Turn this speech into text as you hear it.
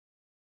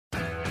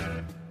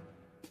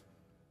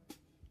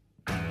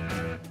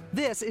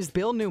This is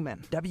Bill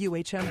Newman,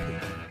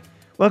 WHMP.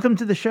 Welcome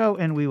to the show,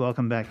 and we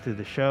welcome back to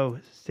the show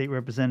State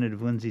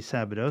Representative Lindsay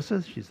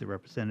Sabadosa. She's the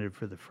representative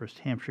for the 1st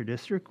Hampshire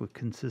District, which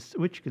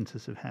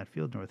consists of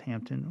Hatfield,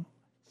 Northampton,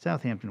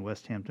 Southampton,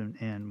 Westhampton,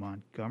 and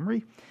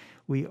Montgomery.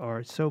 We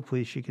are so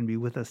pleased she can be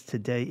with us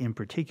today in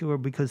particular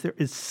because there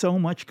is so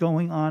much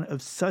going on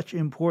of such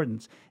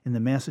importance in the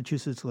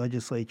Massachusetts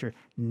legislature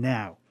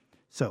now.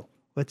 So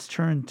let's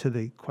turn to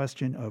the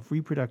question of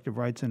reproductive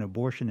rights and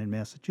abortion in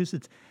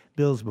Massachusetts,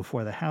 bills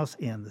before the House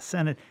and the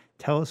Senate.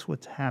 Tell us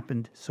what's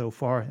happened so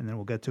far, and then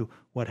we'll get to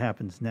what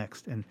happens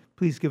next. And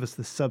please give us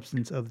the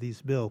substance of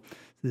these bills,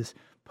 this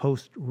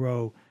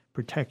post-Roe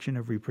protection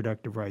of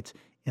reproductive rights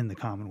in the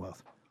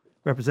Commonwealth.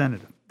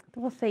 Representative.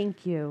 Well,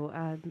 thank you.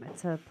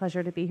 It's a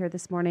pleasure to be here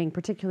this morning,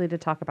 particularly to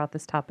talk about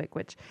this topic,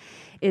 which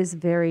is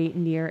very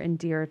near and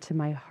dear to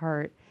my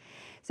heart.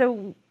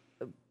 So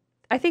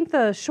I think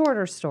the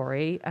shorter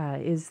story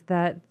is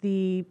that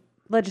the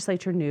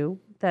legislature knew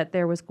that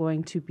there was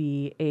going to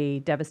be a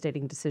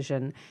devastating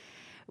decision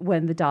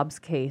when the Dobbs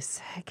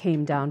case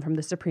came down from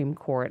the Supreme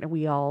Court. And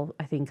we all,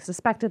 I think,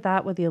 suspected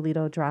that with the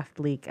Alito draft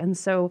leak. And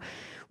so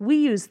we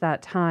used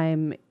that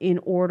time in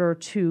order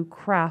to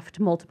craft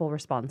multiple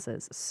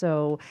responses.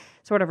 So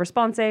sort of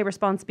response A,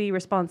 response B,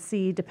 response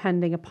C,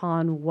 depending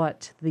upon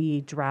what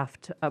the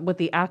draft, what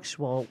the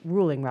actual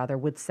ruling rather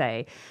would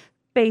say,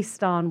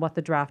 based on what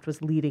the draft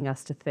was leading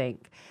us to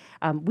think.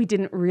 We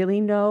didn't really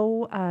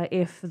know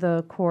if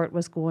the court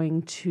was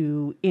going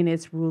to, in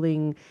its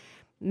ruling,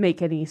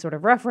 make any sort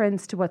of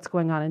reference to what's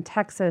going on in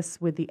Texas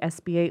with the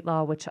SB 8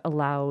 law, which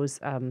allows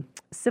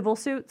civil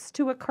suits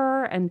to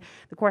occur, and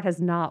the court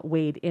has not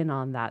weighed in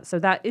on that. So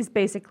that is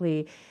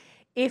basically,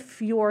 if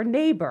your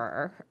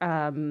neighbor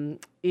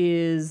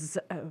is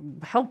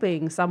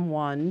helping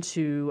someone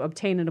to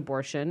obtain an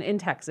abortion in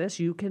Texas,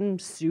 you can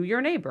sue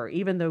your neighbor,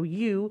 even though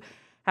you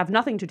have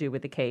nothing to do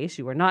with the case.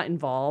 You were not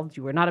involved.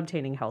 You were not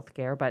obtaining health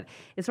care, but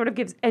it sort of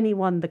gives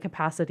anyone the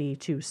capacity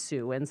to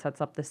sue and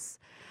sets up this,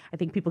 I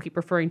think people keep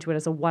referring to it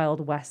as a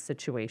Wild West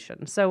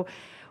situation. So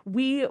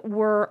we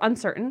were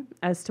uncertain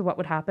as to what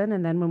would happen.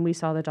 And then when we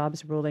saw the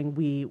Dobbs ruling,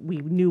 we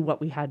knew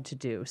what we had to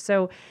do.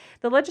 So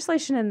the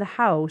legislation in the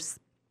House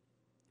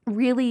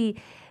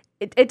really,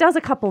 it does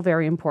a couple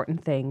very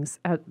important things.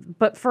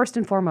 But first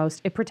and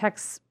foremost, it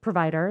protects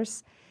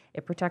providers.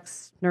 It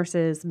protects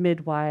nurses,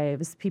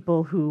 midwives,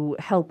 people who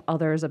help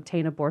others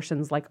obtain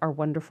abortions, like our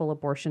wonderful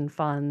abortion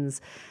funds,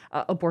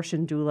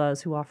 abortion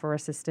doulas who offer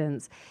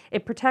assistance.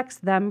 It protects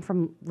them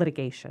from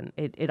litigation.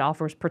 It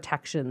offers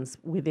protections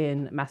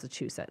within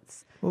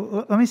Massachusetts.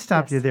 Well, let me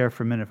stop you there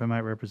for a minute, if I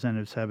might,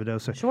 Representative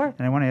Sabadosa. Sure.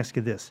 And I want to ask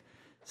you this.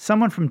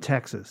 Someone from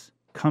Texas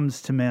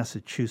comes to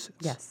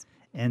Massachusetts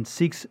and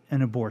seeks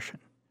an abortion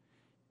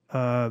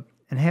and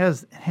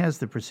has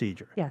the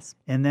procedure. Yes.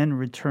 And then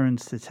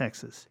returns to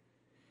Texas.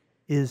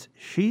 Is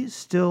she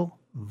still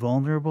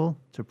vulnerable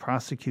to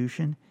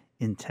prosecution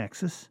in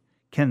Texas?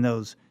 Can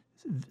those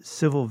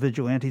civil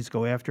vigilantes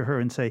go after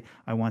her and say,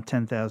 I want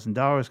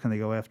 $10,000? Can they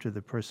go after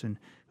the person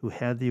who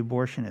had the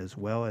abortion as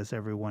well as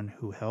everyone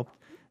who helped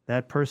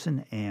that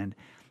person? And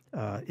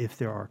if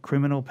there are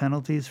criminal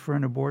penalties for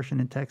an abortion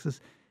in Texas,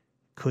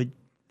 could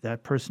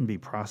that person be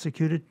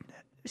prosecuted?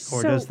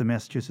 Or does the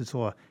Massachusetts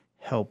law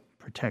help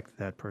protect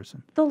that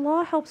person? The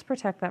law helps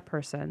protect that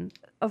person.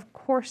 Of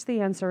course,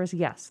 the answer is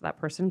yes, that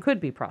person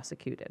could be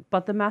prosecuted.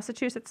 But the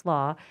Massachusetts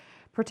law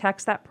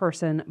protects that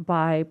person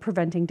by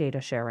preventing data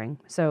sharing.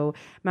 So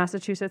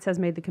Massachusetts has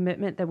made the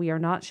commitment that we are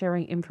not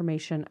sharing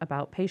information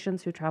about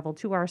patients who travel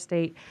to our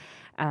state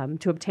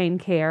to obtain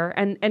care.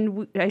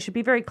 And I should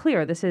be very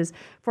clear, this is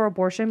for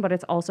abortion, but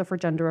it's also for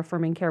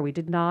gender-affirming care. We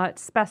did not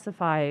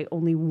specify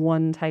only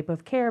one type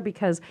of care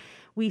because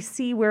we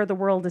see where the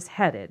world is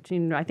headed. You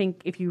know, I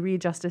think if you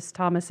read Justice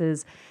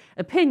Thomas's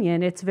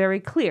opinion, it's very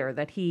clear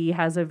that he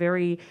has a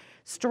very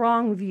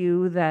strong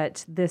view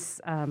that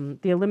this, the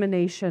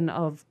elimination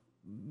of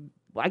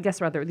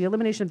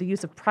the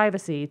use of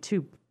privacy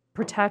to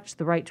protect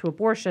the right to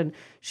abortion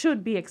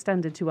should be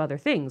extended to other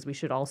things. We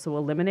should also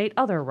eliminate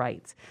other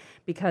rights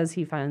because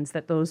he finds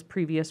that those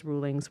previous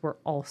rulings were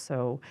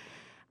also,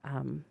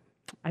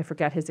 I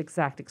forget his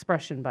exact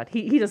expression, but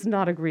he does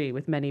not agree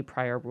with many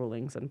prior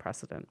rulings and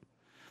precedent.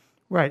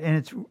 Right, and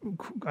it's,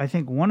 I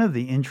think one of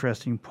the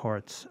interesting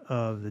parts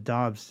of the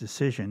Dobbs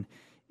decision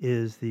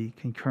is the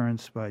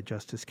concurrence by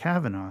Justice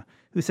Kavanaugh,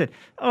 who said,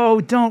 oh,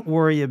 don't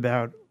worry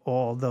about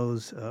all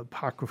those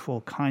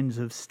apocryphal kinds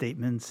of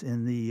statements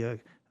in the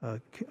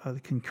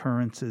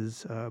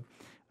concurrences.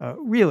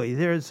 Really,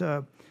 there's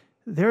a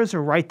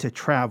right to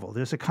travel.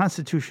 There's a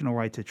constitutional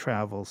right to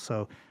travel,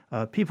 so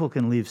people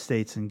can leave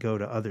states and go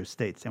to other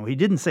states. And he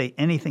didn't say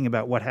anything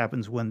about what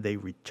happens when they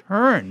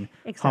return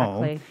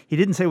home. He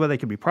didn't say whether they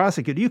could be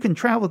prosecuted. You can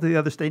travel to the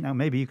other state. Now,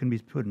 maybe you can be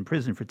put in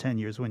prison for 10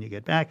 years when you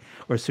get back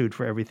or sued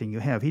for everything you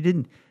have. He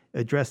didn't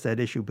address that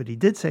issue, but he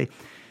did say,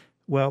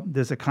 well,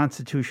 there's a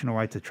constitutional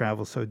right to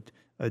travel, so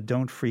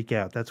don't freak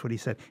out. That's what he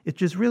said. It's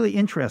just really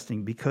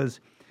interesting because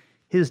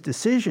his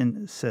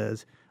decision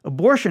says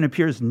abortion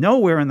appears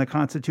nowhere in the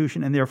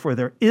Constitution, and therefore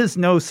there is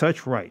no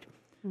such right.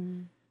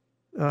 Mm-hmm.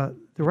 the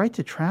right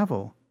to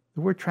travel,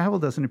 the word travel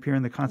doesn't appear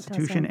in the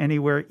Constitution doesn't.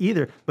 anywhere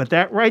either. But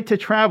that right to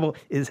travel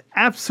is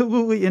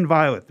absolutely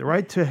inviolate. The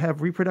right to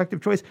have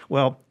reproductive choice,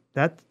 well,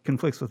 that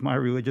conflicts with my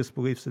religious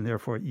beliefs, and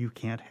therefore you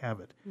can't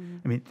have it.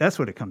 I mean, that's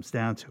what it comes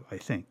down to, I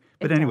think.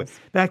 But anyway,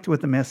 back to what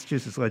the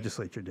Massachusetts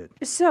legislature did.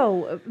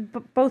 So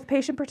both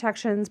patient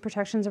protections,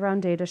 protections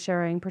around data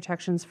sharing,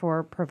 protections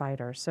for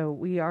providers. So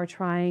we are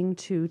trying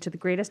to the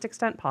greatest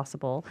extent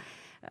possible,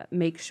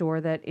 make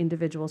sure that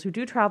individuals who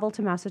do travel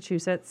to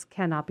Massachusetts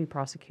cannot be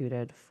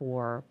prosecuted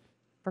for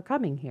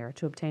coming here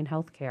to obtain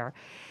health care.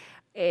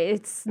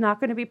 It's not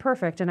going to be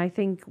perfect. And I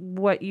think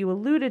what you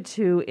alluded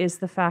to is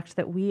the fact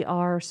that we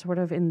are sort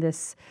of in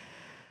this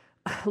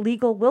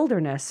legal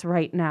wilderness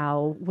right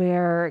now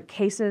where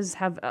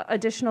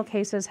additional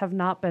cases have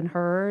not been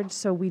heard.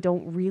 So we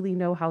don't really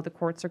know how the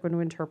courts are going to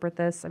interpret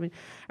this. I mean,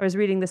 I was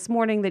reading this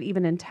morning that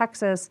even in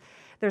Texas,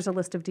 there's a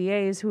list of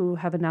DAs who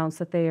have announced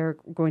that they are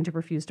going to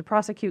refuse to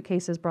prosecute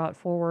cases brought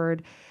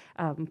forward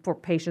for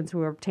patients who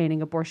are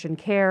obtaining abortion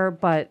care.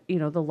 But,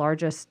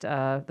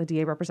 the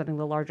DA representing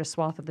the largest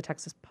swath of the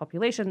Texas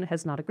population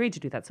has not agreed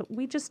to do that. So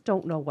we just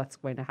don't know what's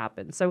going to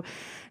happen. So,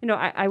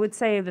 I would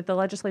say that the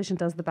legislation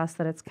does the best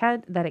that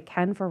it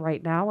can for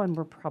right now. And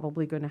we're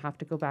probably going to have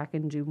to go back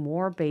and do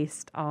more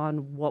based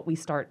on what we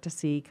start to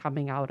see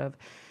coming out of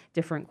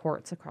different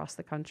courts across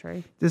the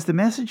country. Does the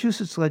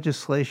Massachusetts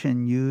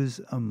legislation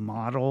use a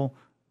model?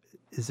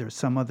 Is there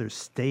some other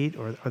state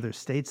or other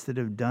states that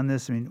have done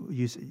this? I mean,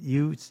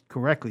 you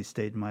correctly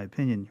state, in my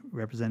opinion,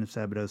 Representative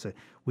Sabadosa,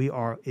 we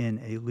are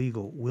in a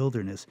legal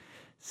wilderness.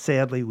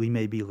 Sadly, we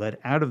may be led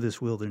out of this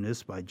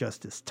wilderness by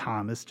Justice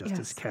Thomas,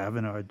 Justice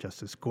Kavanaugh,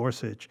 Justice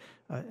Gorsuch,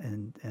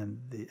 and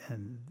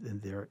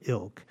their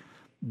ilk.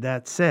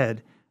 That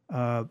said,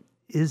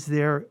 is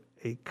there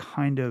a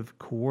kind of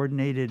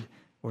coordinated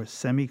or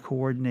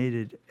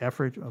semi-coordinated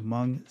effort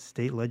among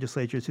state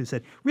legislatures who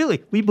said,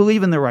 really, we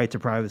believe in the right to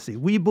privacy.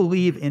 We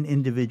believe in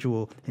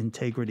individual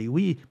integrity.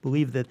 We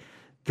believe that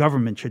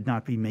government should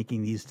not be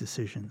making these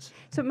decisions?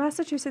 So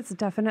Massachusetts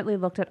definitely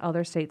looked at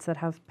other states that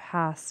have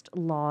passed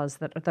laws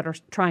that are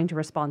trying to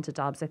respond to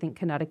Dobbs. I think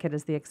Connecticut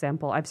is the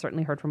example I've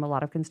certainly heard from a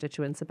lot of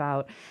constituents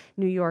about.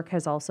 New York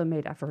has also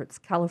made efforts.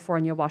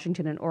 California,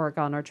 Washington, and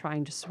Oregon are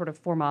trying to sort of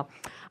form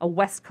a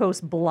West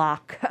Coast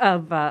block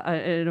of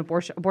an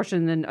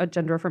abortion and a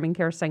gender-affirming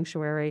care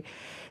sanctuary.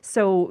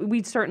 So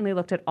we certainly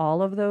looked at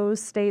all of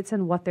those states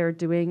and what they're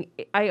doing.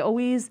 I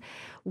always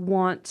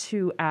want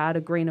to add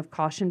a grain of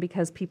caution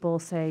because people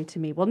say to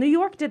me, well, New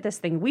York did this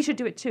thing, we should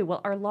do it too. Well,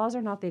 our laws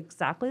are not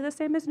exactly the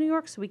same as New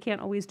York, so we can't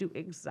always do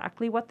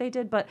exactly what they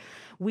did, but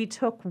we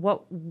took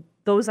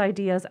those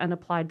ideas and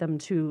applied them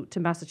to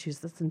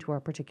Massachusetts and to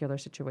our particular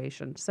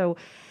situation. So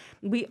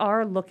we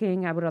are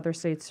looking at what other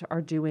states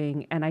are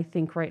doing, and I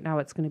think right now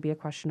it's going to be a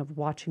question of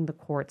watching the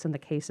courts and the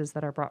cases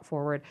that are brought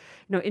forward.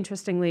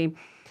 Interestingly,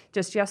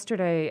 just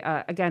yesterday,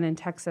 again in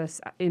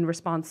Texas, in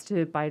response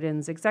to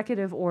Biden's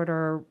executive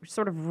order,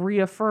 sort of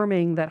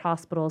reaffirming that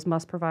hospitals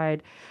must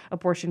provide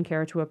abortion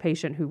care to a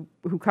patient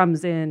who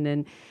comes in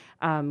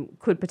and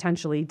could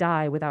potentially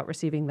die without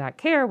receiving that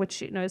care,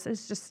 which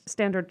is just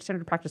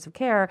standard practice of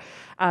care.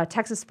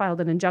 Texas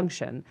filed an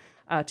injunction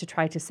to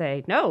try to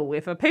say, no,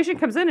 if a patient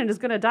comes in and is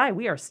going to die,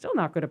 we are still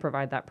not going to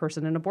provide that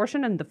person an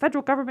abortion, and the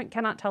federal government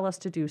cannot tell us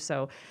to do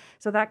so.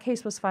 So that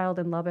case was filed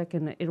in Lubbock,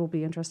 and it will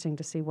be interesting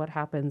to see what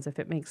happens if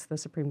it makes the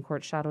Supreme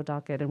Court shadow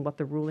docket and what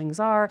the rulings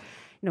are.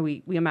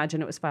 We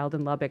imagine it was filed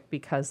in Lubbock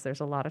because there's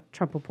a lot of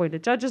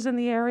Trump-appointed judges in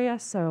the area,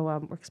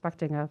 so we're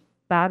expecting a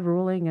bad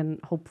ruling, and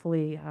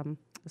hopefully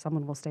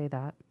someone will stay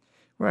that.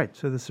 Right.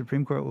 So the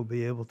Supreme Court will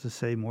be able to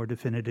say more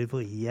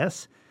definitively,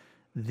 yes,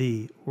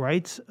 the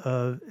rights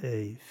of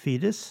a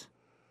fetus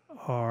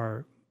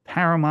are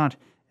paramount,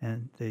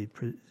 and they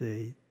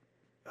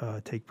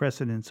take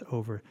precedence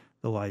over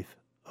the life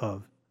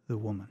of the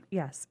woman.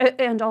 Yes.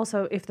 And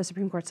also, if the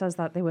Supreme Court says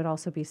that, they would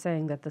also be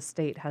saying that the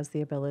state has the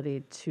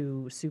ability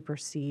to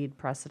supersede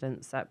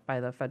precedents set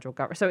by the federal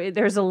government. So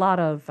there's a lot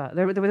of,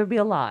 there would be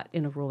a lot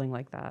in a ruling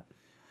like that.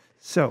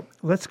 So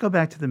let's go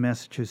back to the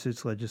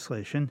Massachusetts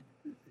legislation.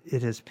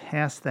 It has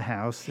passed the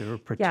House. There are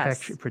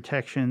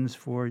protections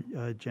for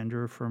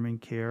gender-affirming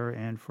care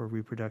and for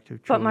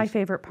reproductive choice. But my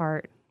favorite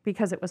part,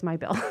 because it was my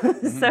bill.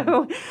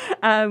 So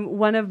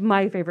one of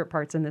my favorite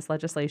parts in this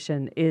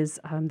legislation is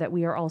that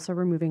we are also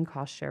removing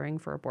cost sharing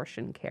for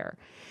abortion care.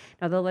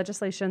 Now, the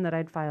legislation that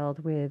I'd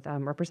filed with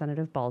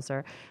Representative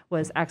Balzer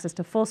was access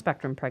to full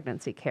spectrum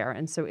pregnancy care.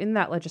 And so in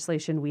that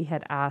legislation, we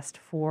had asked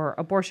for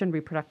abortion,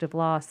 reproductive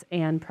loss,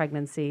 and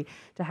pregnancy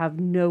to have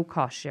no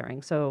cost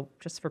sharing. So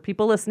just for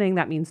people listening,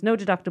 that means no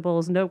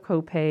deductibles, no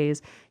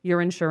copays.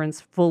 Your insurance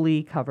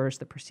fully covers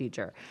the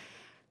procedure.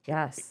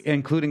 Yes.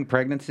 Including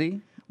pregnancy?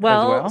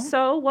 Well,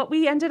 so what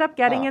we ended up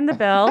getting in the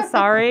bill,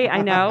 sorry,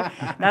 I know,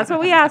 that's what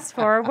we asked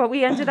for. What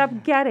we ended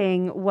up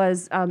getting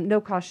was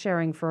no cost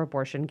sharing for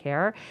abortion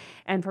care.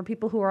 And for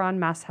people who are on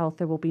Mass Health,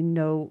 there will be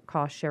no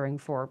cost sharing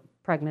for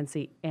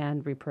pregnancy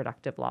and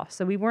reproductive loss.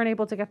 So we weren't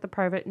able to get the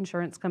private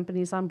insurance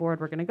companies on board.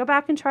 We're going to go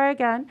back and try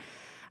again.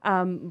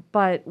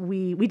 But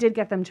we did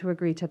get them to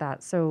agree to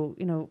that. So,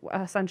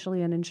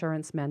 essentially an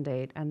insurance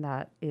mandate, and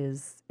that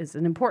is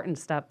an important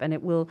step, and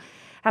it will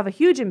have a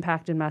huge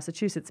impact in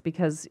Massachusetts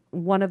because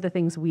one of the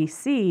things we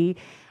see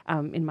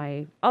in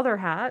my other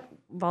hat,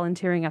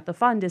 volunteering at the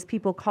fund, is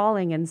people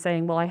calling and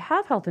saying, well, I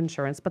have health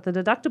insurance, but the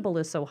deductible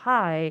is so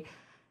high,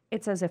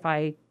 it's as if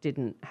I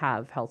didn't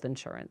have health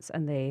insurance,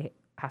 and they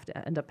have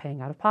to end up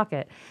paying out of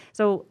pocket.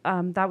 So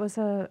that was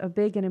a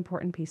big and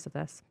important piece of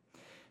this.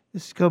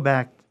 Let's go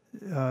back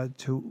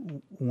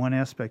to one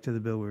aspect of the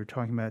bill we were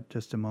talking about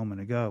just a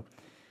moment ago.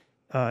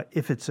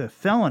 If it's a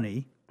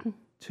felony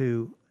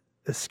to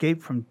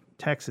escape from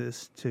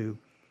Texas to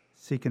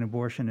seek an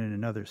abortion in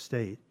another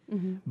state,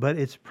 but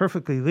it's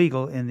perfectly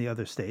legal in the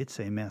other states,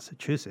 say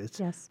Massachusetts,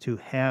 Yes. to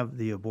have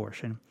the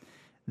abortion,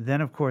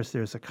 then of course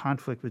there's a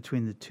conflict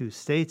between the two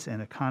states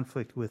and a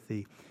conflict with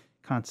the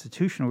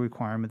constitutional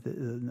requirement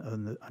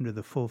under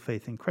the full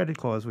faith and credit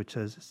clause, which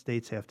says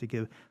states have to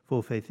give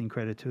full faith and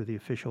credit to the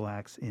official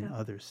acts in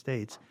other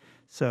states.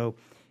 So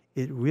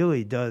it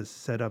really does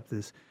set up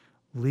this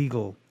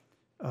legal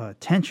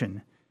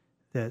tension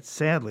that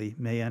sadly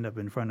may end up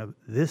in front of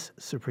this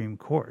Supreme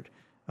Court,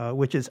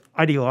 which is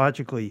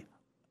ideologically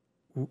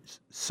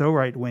so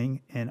right-wing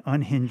and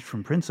unhinged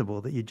from principle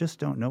that you just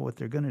don't know what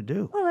they're going to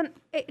do. Well, and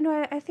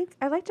I think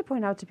I like to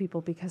point out to people,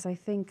 because I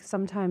think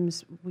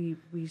sometimes we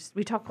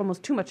talk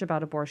almost too much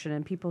about abortion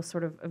and people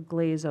sort of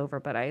glaze over,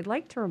 but I'd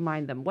like to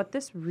remind them what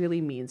this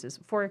really means is,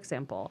 for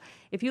example,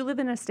 if you live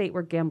in a state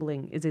where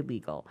gambling is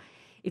illegal,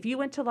 if you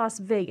went to Las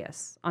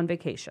Vegas on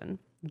vacation,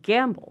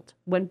 gambled,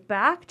 went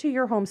back to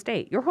your home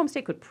state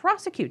could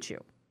prosecute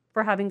you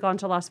for having gone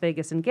to Las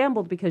Vegas and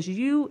gambled because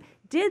you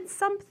did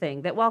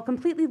something that, while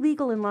completely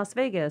legal in Las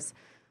Vegas,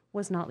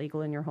 was not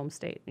legal in your home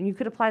state. And you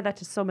could apply that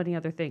to so many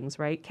other things,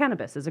 right?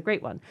 Cannabis is a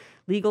great one.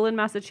 Legal in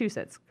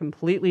Massachusetts,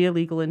 completely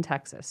illegal in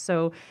Texas.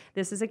 So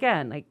this is,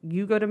 again, like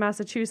you go to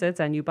Massachusetts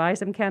and you buy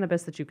some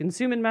cannabis that you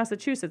consume in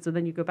Massachusetts, and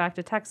then you go back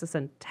to Texas,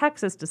 and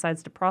Texas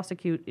decides to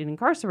prosecute and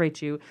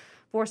incarcerate you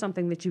for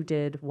something that you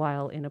did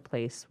while in a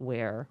place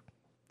where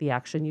the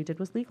action you did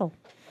was legal.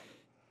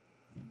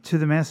 To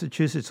the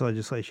Massachusetts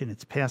legislation,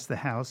 it's passed the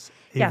House.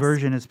 A Yes.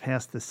 version has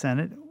passed the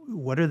Senate.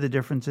 What are the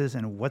differences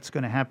and what's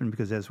going to happen?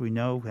 Because as we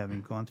know,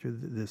 having gone through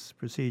this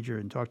procedure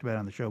and talked about it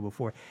on the show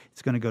before,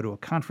 it's going to go to a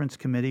conference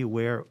committee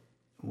where,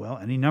 well,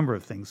 any number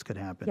of things could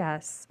happen.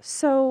 Yes.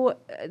 So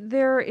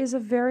there is a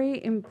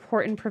very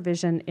important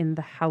provision in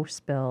the House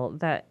bill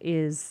that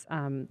is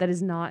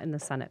not in the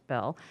Senate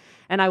bill.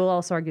 And I will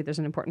also argue there's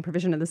an important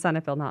provision in the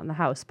Senate bill, not in the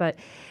House. But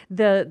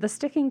the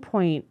sticking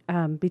point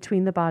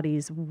between the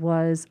bodies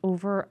was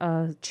over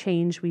a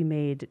change we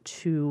made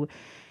to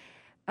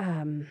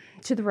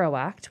the Roe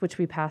Act, which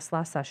we passed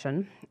last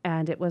session.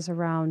 And it was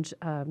around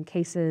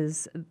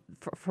cases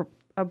for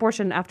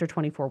abortion after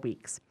 24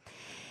 weeks.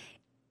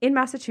 In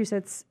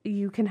Massachusetts,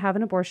 you can have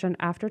an abortion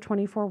after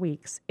 24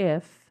 weeks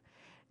if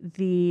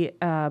the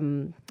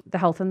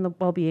health and the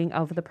well-being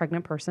of the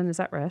pregnant person is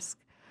at risk,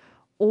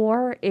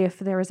 or if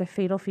there is a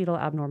fatal fetal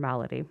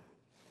abnormality.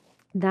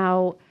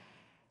 Now,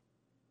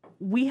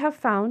 we have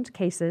found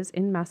cases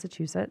in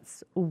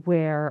Massachusetts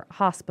where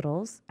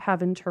hospitals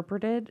have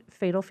interpreted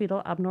fatal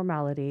fetal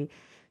abnormality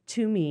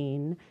to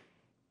mean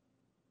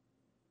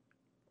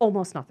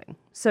almost nothing.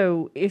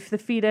 So if the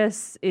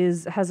fetus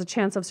has a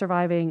chance of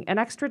surviving an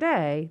extra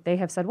day, they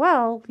have said,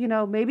 well,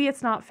 maybe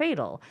it's not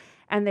fatal.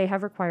 And they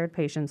have required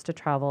patients to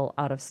travel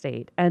out of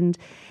state. And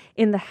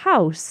in the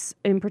House,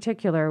 in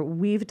particular,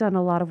 we've done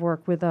a lot of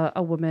work with a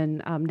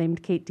woman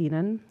named Kate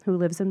Deenan, who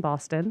lives in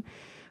Boston,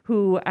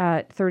 who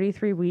at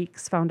 33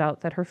 weeks found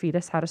out that her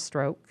fetus had a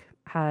stroke,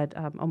 had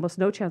almost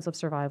no chance of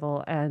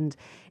survival, and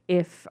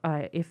if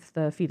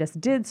the fetus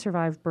did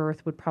survive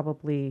birth, would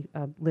probably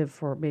live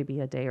for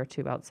maybe a day or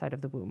two outside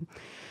of the womb.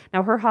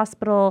 Now, her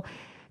hospital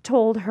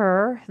told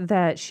her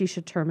that she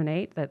should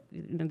terminate, that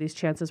these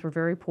chances were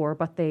very poor,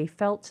 but they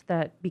felt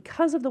that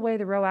because of the way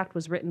the Roe Act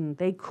was written,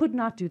 they could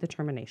not do the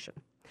termination.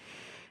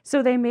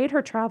 So they made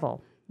her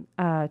travel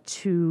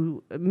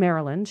to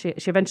Maryland. She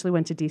eventually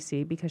went to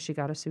D.C. because she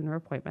got a sooner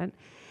appointment.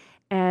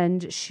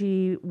 And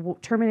she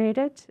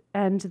terminated,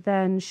 and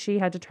then she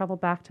had to travel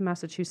back to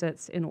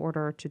Massachusetts in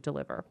order to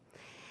deliver.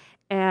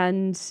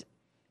 And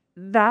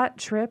that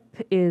trip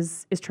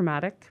is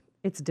traumatic.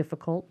 It's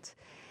difficult.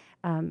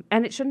 And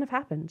it shouldn't have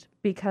happened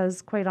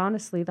because, quite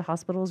honestly, the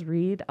hospital's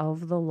read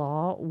of the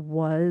law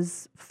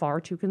was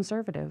far too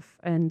conservative.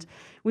 And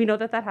we know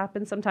that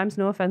happens sometimes,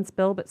 no offense,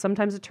 Bill, but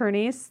sometimes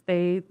attorneys,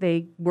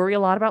 they worry a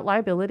lot about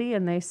liability,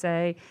 and they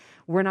say,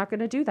 we're not going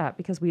to do that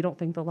because we don't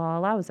think the law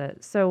allows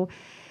it. So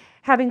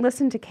having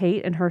listened to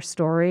Kate and her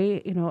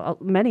story,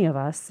 many of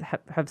us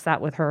have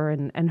sat with her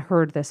and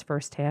heard this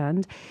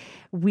firsthand.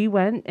 We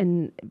went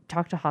and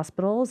talked to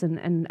hospitals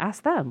and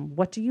asked them,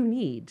 what do you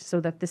need so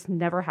that this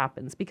never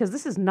happens? Because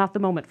this is not the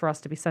moment for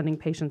us to be sending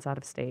patients out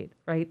of state,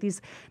 right?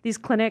 These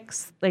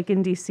clinics, like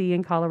in DC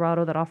and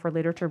Colorado, that offer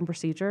later term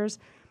procedures,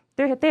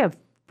 they have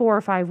 4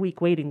 or 5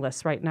 week waiting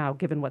lists right now,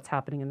 given what's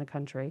happening in the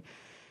country.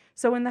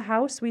 So in the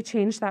House, we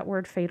changed that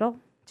word fatal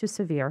to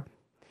severe,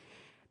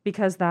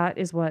 because that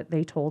is what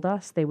they told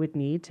us they would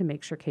need to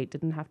make sure Kate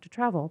didn't have to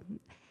travel.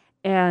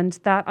 And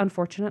that,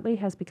 unfortunately,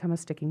 has become a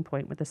sticking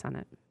point with the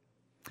Senate.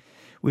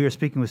 We are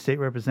speaking with State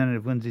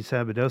Representative Lindsay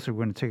Sabadosa. We're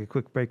going to take a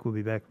quick break. We'll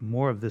be back with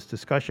more of this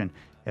discussion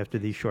after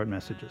these short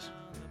messages.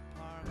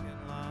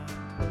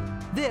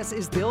 This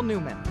is Bill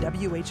Newman,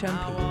 WHMP.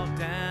 I walk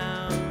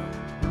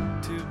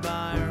down to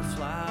buy her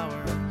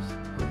flowers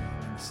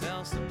and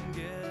sell some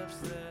gifts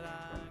that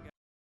I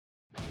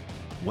got.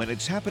 When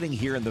it's happening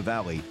here in the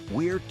Valley,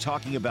 we're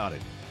talking about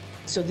it.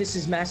 So this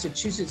is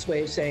Massachusetts'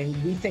 way of saying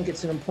we think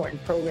it's an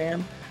important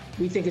program.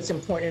 We think it's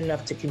important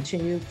enough to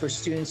continue for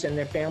students and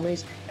their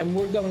families, and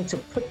we're going to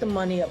put the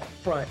money up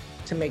front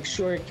to make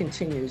sure it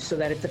continues so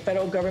that if the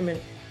federal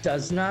government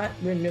does not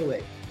renew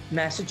it,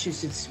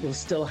 Massachusetts will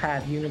still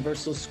have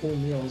universal school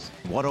meals.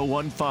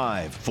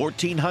 1015,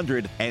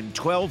 1400, and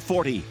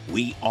 1240.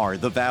 We are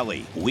the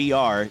Valley. We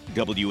are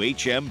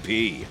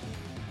WHMP.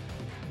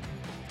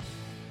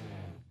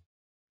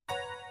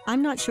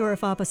 I'm not sure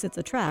if opposites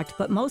attract,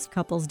 but most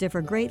couples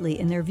differ greatly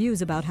in their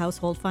views about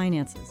household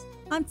finances.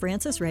 I'm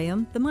Frances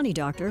Rayam, the Money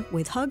Doctor,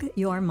 with Hug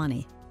Your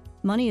Money.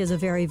 Money is a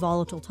very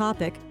volatile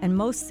topic, and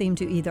most seem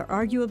to either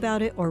argue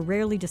about it or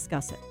rarely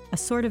discuss it. A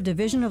sort of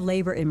division of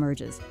labor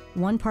emerges,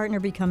 one partner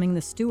becoming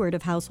the steward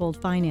of household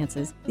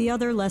finances, the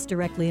other less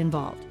directly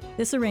involved.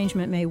 This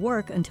arrangement may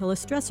work until a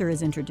stressor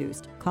is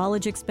introduced: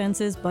 college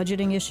expenses,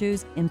 budgeting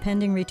issues,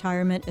 impending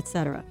retirement,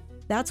 etc.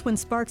 That's when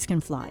sparks can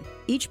fly.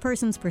 Each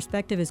person's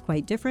perspective is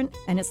quite different,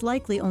 and it's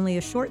likely only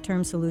a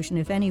short-term solution,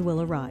 if any,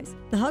 will arise.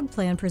 The HUG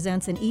plan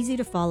presents an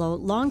easy-to-follow,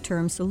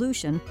 long-term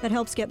solution that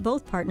helps get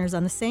both partners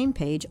on the same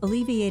page,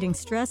 alleviating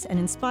stress and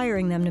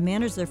inspiring them to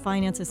manage their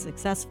finances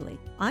successfully.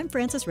 I'm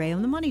Frances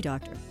Rayam, the Money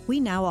Doctor. We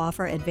now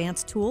offer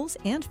advanced tools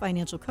and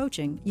financial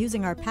coaching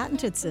using our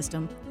patented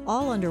system,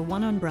 all under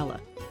one umbrella.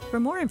 For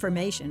more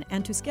information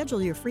and to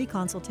schedule your free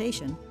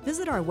consultation,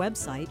 visit our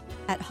website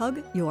at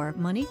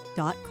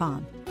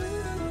hugyourmoney.com.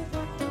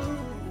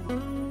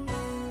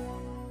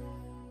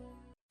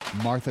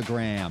 Martha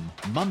Graham,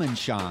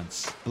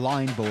 Mummenschanz,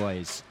 Blind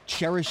Boys,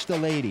 Cherish the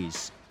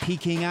Ladies,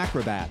 Peking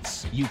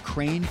Acrobats,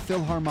 Ukraine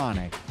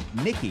Philharmonic,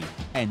 Nikki,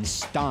 and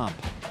Stomp,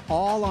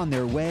 all on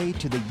their way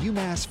to the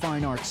UMass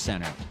Fine Arts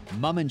Center.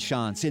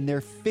 Mummenschanz in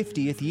their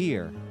 50th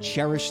year.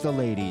 Cherish the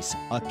Ladies,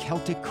 A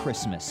Celtic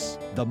Christmas.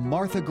 The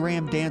Martha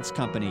Graham Dance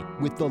Company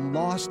with the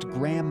Lost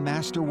Graham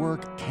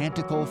Masterwork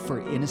Canticle for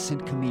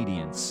Innocent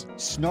Comedians.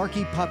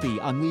 Snarky Puppy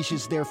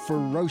unleashes their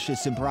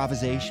ferocious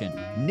improvisation.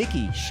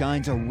 Nikki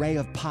shines a ray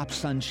of pop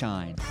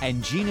sunshine.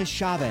 And Gina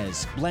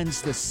Chavez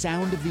blends the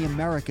sound of the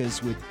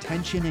Americas with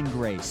tension and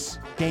grace.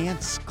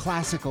 Dance,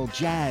 classical,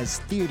 jazz,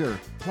 theater,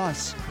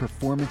 plus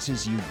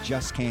performances you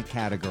just can't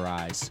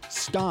categorize.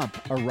 Stomp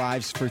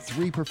arrives for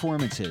 3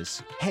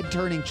 performances.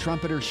 Head-turning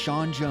trumpeter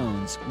Sean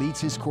Jones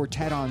leads his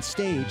quartet on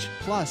stage,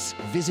 plus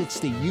visits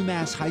the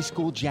UMass High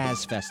School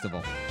Jazz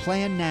Festival.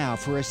 Plan now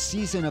for a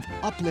season of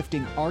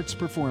uplifting arts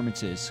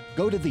performances.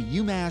 Go to the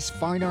UMass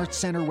Fine Arts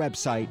Center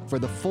website for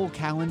the full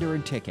calendar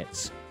and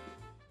tickets.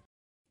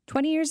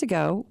 20 years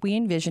ago, we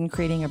envisioned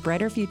creating a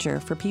brighter future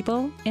for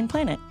people and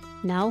planet.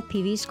 Now,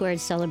 PV Squared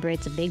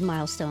celebrates a big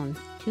milestone: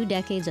 2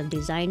 decades of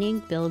designing,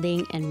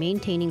 building, and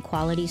maintaining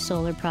quality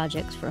solar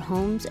projects for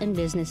homes and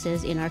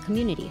businesses in our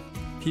community.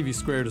 PV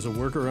Squared is a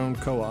worker-owned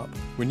co-op.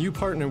 When you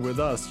partner with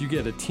us, you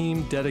get a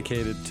team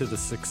dedicated to the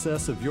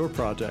success of your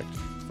project,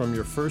 from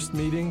your first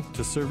meeting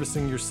to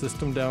servicing your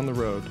system down the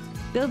road.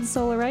 Build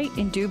solar right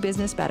and do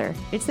business better.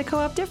 It's the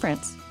co-op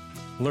difference.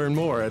 Learn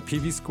more at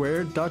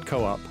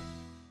pvsquared.coop.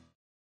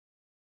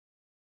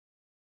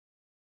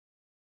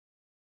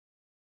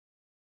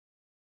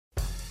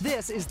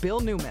 This is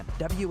Bill Newman,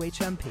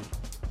 WHMP.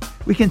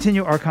 We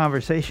continue our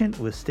conversation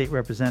with State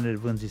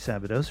Representative Lindsay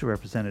Sabadosa,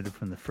 representative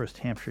from the 1st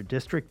Hampshire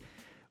District.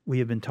 We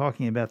have been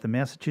talking about the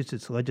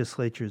Massachusetts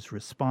legislature's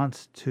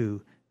response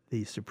to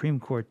the Supreme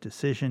Court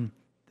decision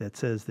that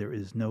says there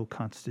is no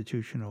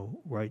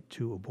constitutional right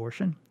to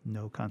abortion,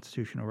 no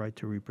constitutional right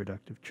to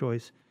reproductive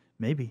choice,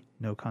 maybe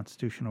no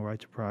constitutional right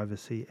to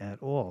privacy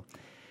at all.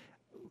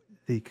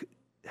 The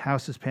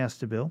House has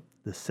passed a bill.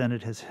 The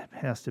Senate has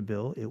passed a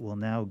bill. It will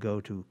now go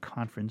to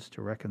conference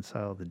to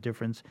reconcile the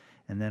difference,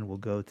 and then will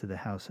go to the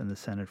House and the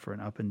Senate for an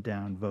up and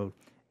down vote,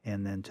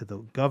 and then to the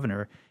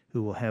governor,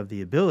 who will have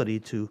the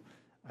ability to,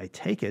 I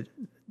take it,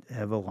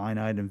 have a line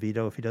item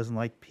veto if he doesn't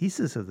like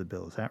pieces of the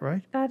bill. Is that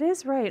right? That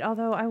is right.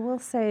 Although I will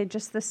say,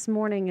 just this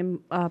morning,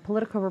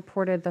 Politico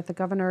reported that the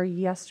governor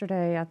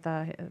yesterday at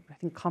the, I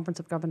think, Conference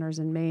of Governors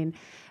in Maine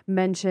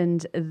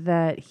mentioned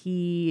that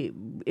he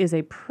is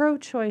a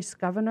pro-choice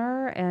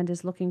governor and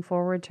is looking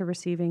forward to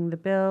receiving the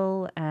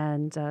bill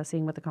and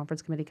seeing what the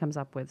conference committee comes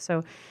up with.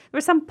 So there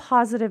were some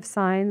positive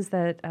signs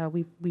that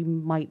we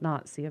might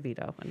not see a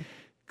veto.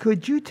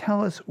 Could you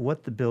tell us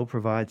what the bill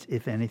provides,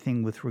 if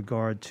anything, with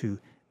regard to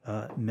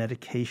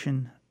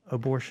medication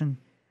abortion?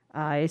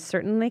 I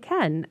certainly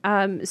can.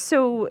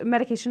 So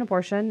medication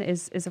abortion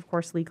is of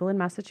course legal in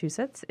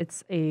Massachusetts.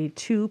 It's a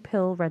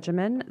 2-pill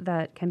regimen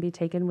that can be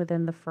taken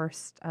within the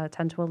first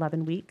 10 to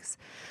 11 weeks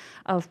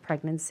of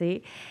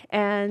pregnancy.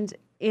 And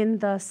in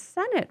the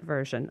Senate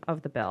version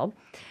of the bill,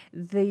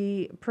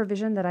 the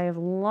provision that I have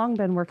long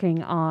been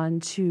working on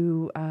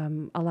to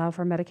allow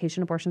for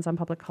medication abortions on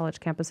public college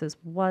campuses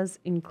was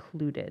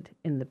included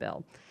in the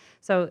bill.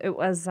 So it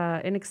was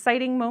an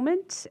exciting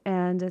moment,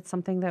 and it's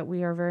something that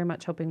we are very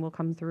much hoping will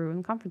come through in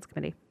the conference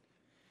committee.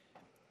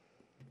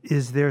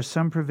 Is there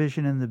some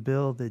provision in the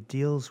bill that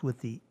deals with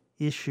the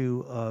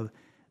issue of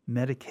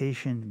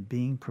medication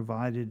being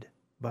provided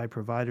by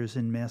providers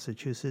in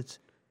Massachusetts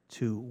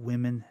to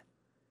women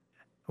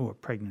or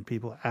pregnant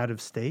people out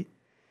of state?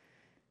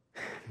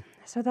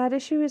 So that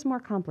issue is more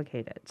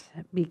complicated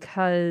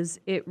because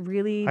it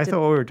really... I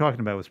thought what we were talking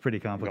about was pretty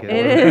complicated.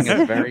 It is.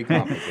 It's very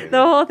complicated.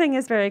 The whole thing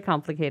is very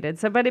complicated.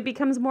 So, but it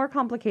becomes more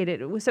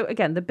complicated. So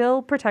again, the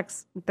bill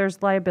protects,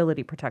 there's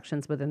liability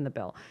protections within the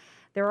bill.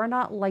 There are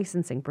not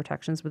licensing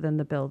protections within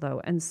the bill,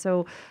 though. And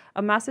so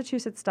a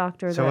Massachusetts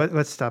doctor... So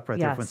let's stop right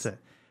there for a second.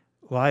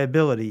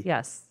 Liability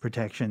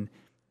protection.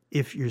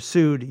 If you're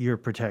sued, you're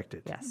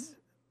protected. Yes.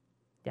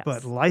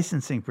 But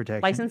licensing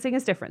protection... Licensing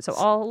is different. So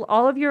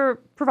all of your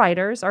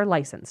providers are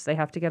licensed. They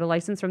have to get a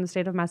license from the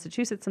state of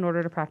Massachusetts in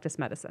order to practice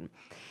medicine.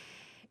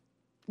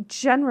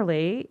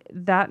 Generally,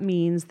 that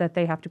means that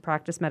they have to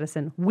practice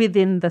medicine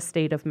within the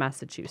state of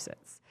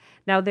Massachusetts.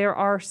 Now, there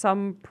are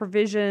some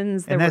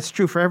provisions... And that's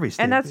true for every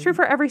state. And that's true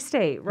for every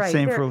state, right.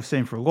 Same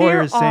for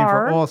lawyers, same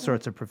for all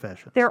sorts of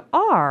professions. There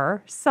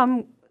are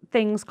some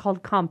things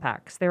called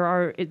compacts.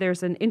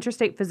 There's an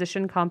interstate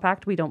physician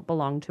compact. We don't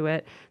belong to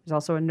it. There's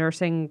also a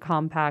nursing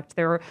compact.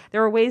 There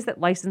are ways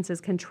that licenses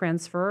can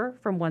transfer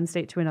from one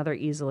state to another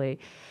easily.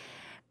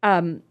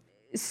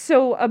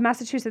 So a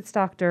Massachusetts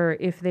doctor,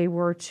 if they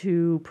were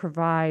to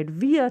provide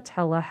via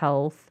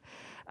telehealth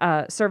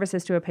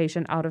services to a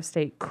patient out of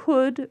state,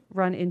 could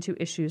run into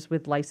issues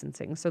with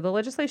licensing. So the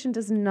legislation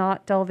does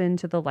not delve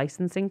into the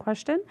licensing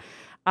question.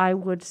 I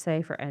would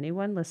say for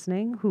anyone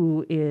listening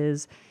who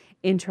is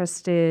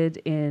interested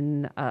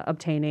in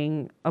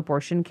obtaining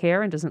abortion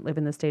care and doesn't live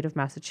in the state of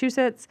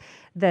Massachusetts,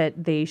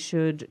 that they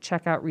should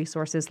check out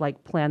resources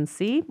like Plan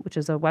C, which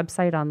is a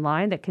website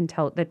online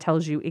that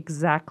tells you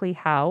exactly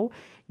how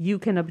you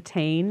can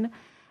obtain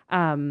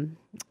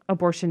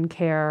abortion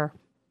care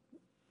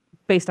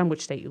based on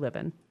which state you live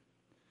in.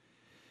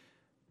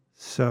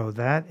 So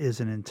that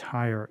is an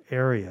entire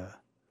area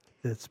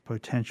that's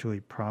potentially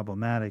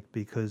problematic,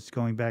 because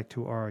going back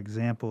to our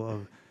example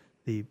of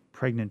the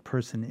pregnant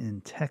person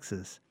in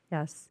Texas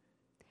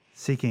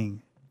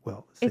seeking,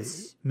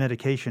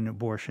 medication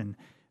abortion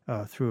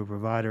through a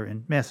provider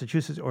in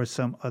Massachusetts or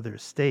some other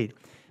state,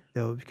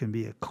 there can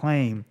be a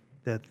claim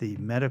that the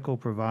medical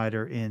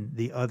provider in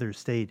the other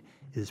state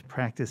is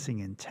practicing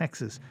in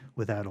Texas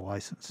without a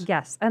license.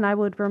 Yes, and I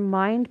would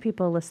remind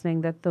people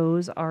listening that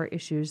those are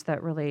issues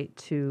that relate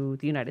to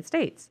the United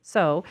States.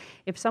 So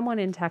if someone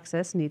in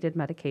Texas needed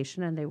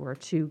medication and they were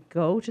to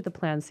go to the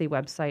Plan C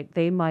website,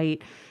 they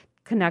might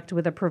connect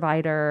with a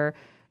provider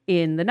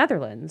in the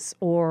Netherlands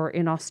or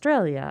in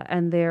Australia,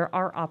 and there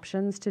are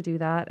options to do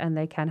that, and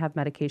they can have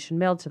medication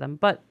mailed to them.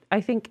 But I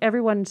think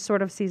everyone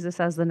sort of sees this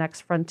as the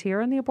next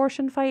frontier in the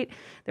abortion fight.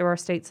 There are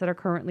states that are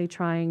currently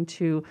trying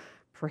to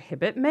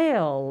prohibit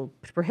mail,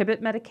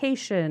 prohibit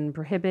medication,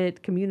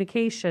 prohibit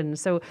communication.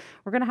 So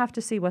we're going to have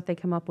to see what they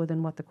come up with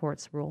and what the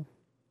courts rule.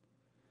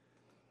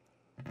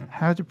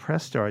 How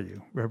depressed are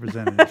you,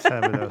 Representative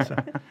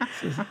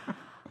Sabadosa?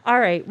 All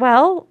right.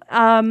 Well,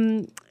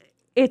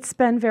 it's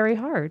been very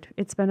hard.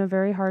 It's been a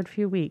very hard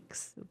few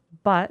weeks.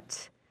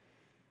 But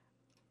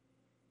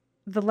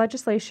the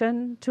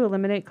legislation to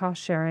eliminate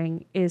cost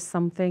sharing is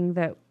something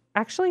that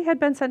actually had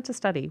been sent to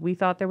study. We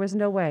thought there was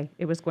no way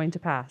it was going to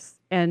pass.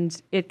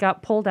 And it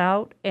got pulled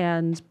out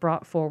and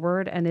brought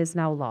forward and is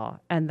now law.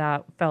 And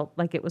that felt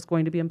like it was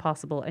going to be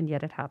impossible, and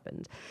yet it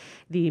happened.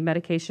 The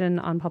medication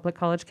on public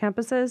college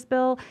campuses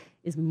bill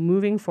is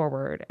moving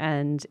forward,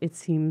 and it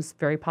seems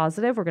very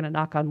positive. We're going to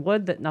knock on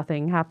wood that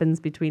nothing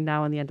happens between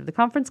now and the end of the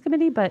conference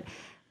committee, but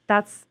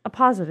that's a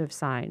positive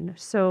sign.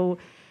 So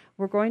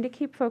we're going to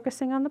keep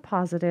focusing on the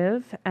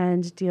positive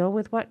and deal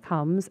with what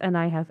comes. And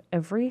I have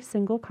every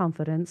single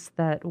confidence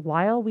that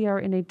while we are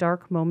in a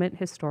dark moment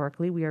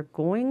historically, we are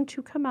going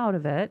to come out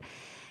of it,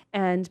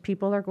 and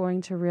people are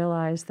going to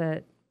realize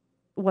that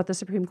what the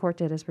Supreme Court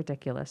did is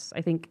ridiculous.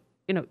 I think,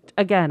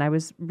 again, I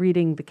was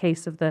reading the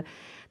case of the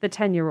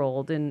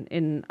 10-year-old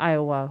in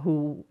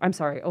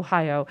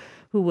Ohio,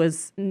 who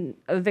was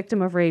a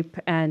victim of rape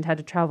and had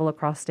to travel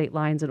across state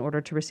lines in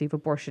order to receive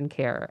abortion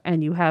care.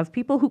 And you have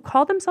people who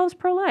call themselves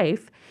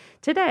pro-life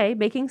today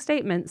making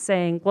statements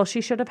saying, well,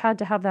 she should have had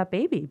to have that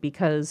baby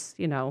because,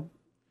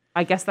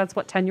 I guess that's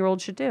what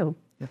 10-year-olds should do.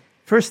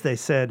 First they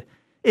said,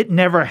 it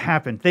never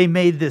happened. They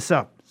made this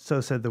up. So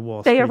said the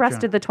Wall They Street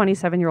arrested the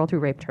 27-year-old who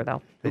raped her,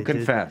 though. Who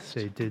confessed.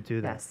 They did do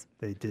that. Yes.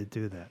 They did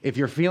do that. If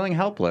you're feeling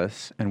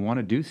helpless and want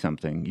to do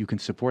something, you can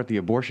support the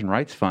Abortion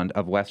Rights Fund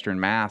of Western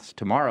Mass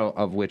tomorrow,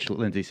 of which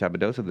Lindsay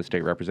Sabadosa, the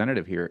state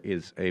representative here,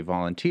 is a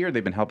volunteer.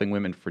 They've been helping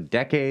women for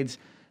decades.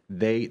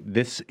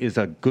 This is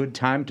a good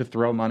time to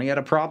throw money at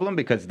a problem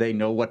because they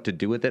know what to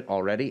do with it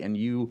already. And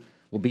you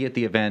will be at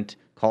the event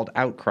called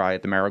Outcry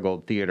at the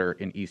Marigold Theater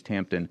in East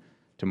Hampton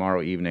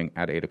tomorrow evening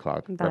at 8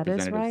 o'clock. That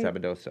is Representative right.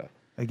 Sabadosa.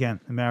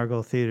 Again, the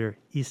Marigold Theater,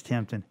 East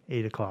Hampton,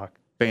 8 o'clock.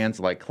 Bands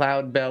like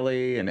Cloud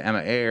Belly and Emma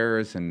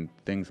Ayers and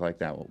things like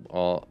that,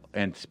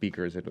 and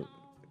speakers.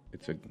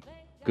 It's a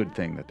good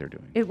thing that they're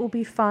doing. It will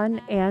be fun,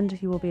 and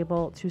you will be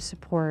able to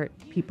support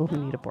people who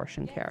need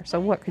abortion care. So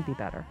what could be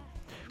better?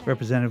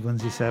 Representative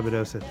Lindsay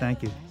Sabadosa,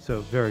 thank you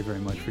so very, very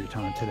much for your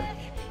time today.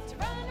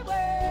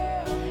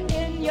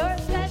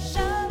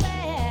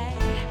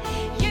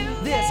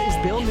 This is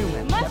Bill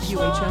Newman,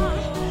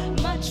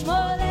 WHMP. Much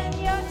more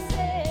than your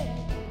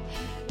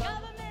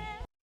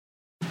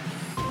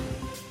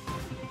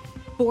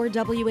For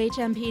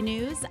WHMP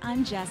News,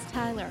 I'm Jess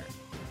Tyler.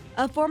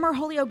 A former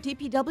Holyoke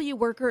DPW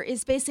worker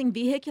is facing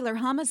vehicular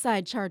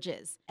homicide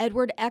charges.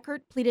 Edward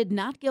Eckert pleaded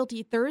not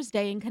guilty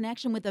Thursday in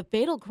connection with a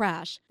fatal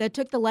crash that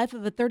took the life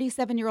of a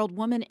 37-year-old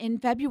woman in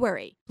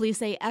February. Police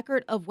say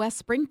Eckert of West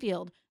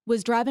Springfield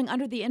was driving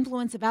under the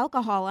influence of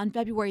alcohol on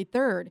February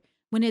 3rd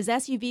when his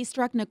SUV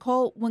struck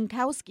Nicole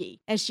Winkowski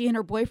as she and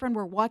her boyfriend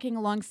were walking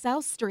along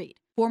South Street.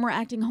 Former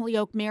acting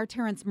Holyoke Mayor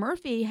Terrence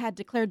Murphy had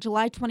declared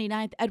July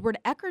 29th Edward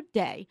Eckert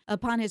Day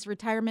upon his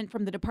retirement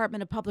from the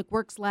Department of Public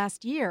Works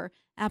last year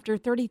after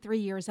 33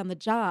 years on the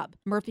job.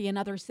 Murphy and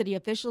other city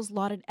officials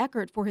lauded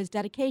Eckert for his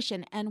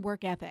dedication and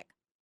work ethic.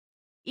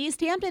 East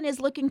Hampton is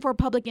looking for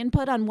public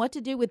input on what to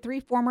do with 3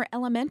 former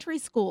elementary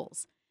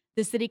schools.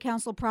 The City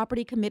Council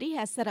Property Committee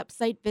has set up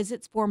site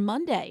visits for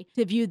Monday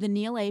to view the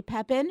Neil A.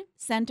 Pepin,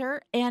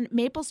 Center, and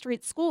Maple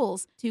Street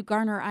schools to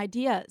garner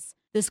ideas.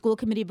 The school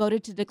committee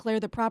voted to declare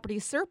the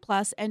properties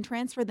surplus and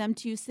transfer them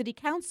to City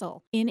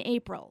Council in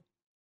April.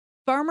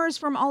 Farmers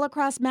from all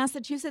across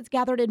Massachusetts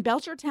gathered in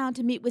Belchertown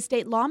to meet with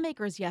state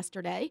lawmakers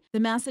yesterday. The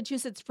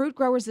Massachusetts Fruit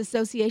Growers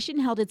Association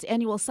held its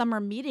annual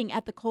summer meeting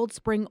at the Cold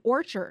Spring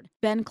Orchard.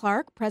 Ben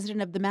Clark,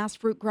 president of the Mass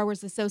Fruit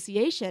Growers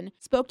Association,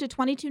 spoke to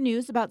 22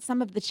 News about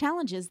some of the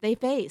challenges they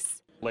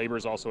face. Labor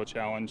is also a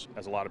challenge,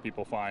 as a lot of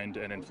people find,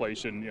 and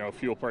inflation,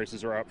 fuel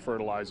prices are up,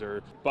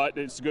 fertilizer. But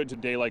it's good to a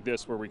day like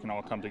this where we can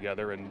all come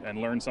together and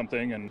learn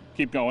something and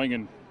keep going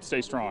and stay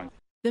strong.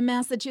 The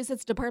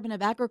Massachusetts Department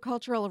of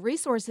Agricultural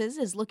Resources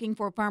is looking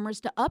for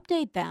farmers to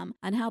update them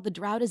on how the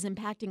drought is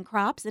impacting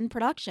crops and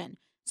production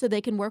so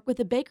they can work with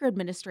the Baker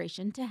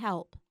administration to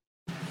help.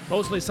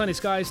 Mostly sunny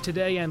skies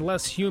today and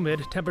less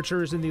humid.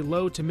 Temperatures in the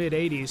low to mid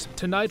 80s.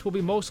 Tonight will be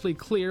mostly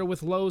clear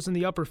with lows in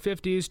the upper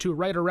 50s to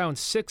right around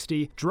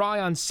 60. Dry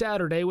on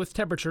Saturday with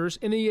temperatures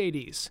in the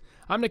 80s.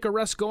 I'm Nick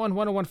Oresko on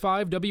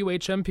 101.5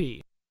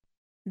 WHMP.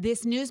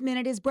 This News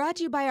Minute is brought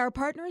to you by our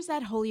partners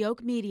at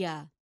Holyoke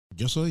Media.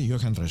 Yo soy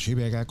Johan Rashi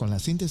Vega con la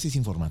síntesis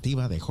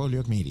informativa de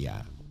Holyoke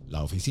Media.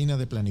 La Oficina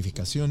de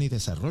Planificación y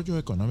Desarrollo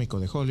Económico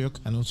de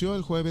Holyoke anunció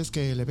el jueves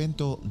que el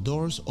evento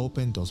Doors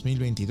Open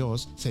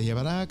 2022 se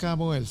llevará a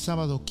cabo el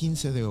sábado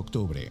 15 de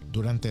octubre.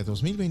 Durante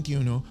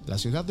 2021, la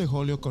ciudad de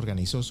Holyoke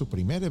organizó su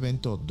primer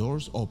evento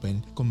Doors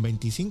Open con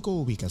 25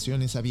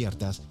 ubicaciones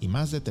abiertas y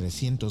más de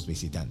 300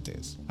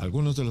 visitantes.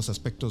 Algunos de los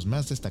aspectos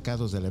más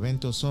destacados del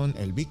evento son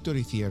el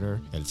Victory Theater,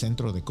 el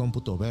Centro de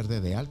Cómputo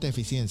Verde de Alta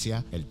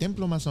Eficiencia, el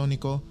Templo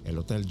Masónico, el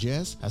Hotel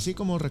Jazz, así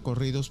como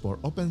recorridos por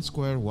Open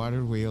Square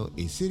Water Wheel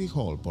y City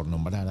Hall, por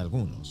nombrar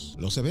algunos.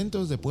 Los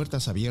eventos de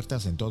puertas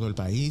abiertas en todo el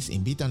país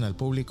invitan al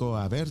público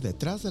a ver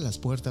detrás de las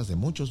puertas de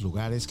muchos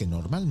lugares que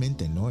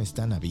normalmente no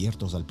están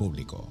abiertos al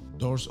público.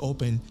 Doors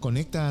Open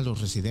conecta a los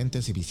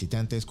residentes y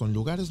visitantes con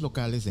lugares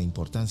locales de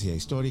importancia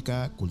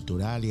histórica,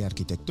 cultural y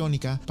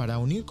arquitectónica para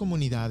unir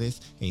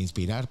comunidades e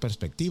inspirar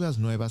perspectivas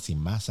nuevas y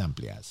más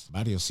amplias.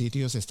 Varios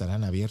sitios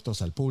estarán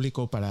abiertos al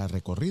público para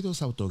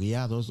recorridos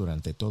autoguiados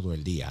durante todo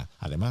el día,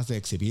 además de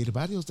exhibir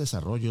varios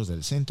desarrollos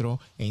del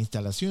centro e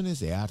instalaciones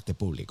de arte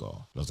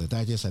público. Los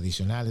detalles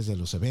adicionales de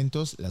los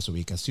eventos, las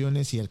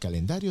ubicaciones y el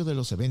calendario de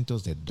los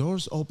eventos de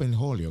Doors Open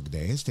Holyoke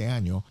de este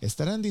año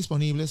estarán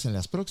disponibles en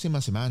las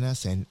próximas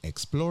semanas en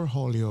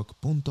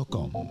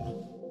exploreholyoke.com.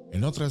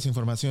 En otras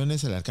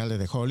informaciones, el alcalde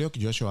de Holyoke,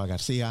 Joshua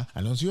García,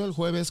 anunció el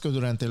jueves que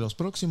durante los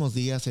próximos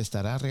días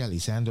estará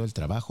realizando el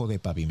trabajo de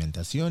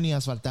pavimentación y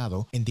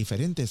asfaltado en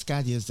diferentes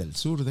calles del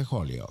sur de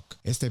Holyoke.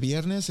 Este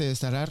viernes se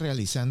estará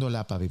realizando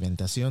la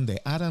pavimentación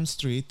de Adams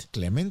Street,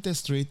 Clemente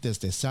Street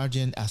desde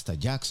Sargent hasta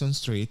Jackson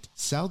Street,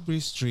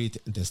 Southbridge Street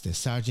desde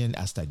Sargent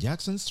hasta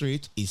Jackson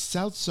Street y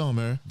South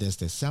Summer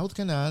desde South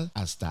Canal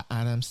hasta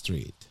Adams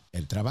Street.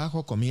 El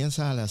trabajo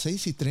comienza a las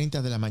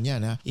 6:30 de la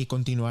mañana y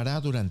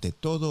continuará durante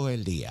todo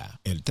el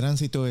día. El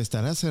tránsito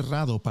estará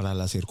cerrado para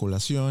la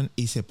circulación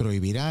y se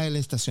prohibirá el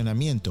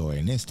estacionamiento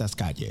en estas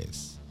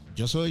calles.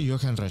 Yo soy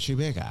Johan Rashi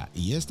Vega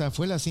y esta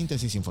fue la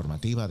síntesis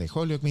informativa de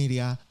Holyoke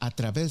Media a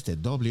través de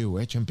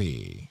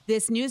WHMP.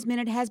 This News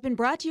Minute has been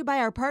brought to you by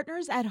our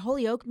partners at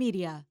Holyoke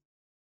Media.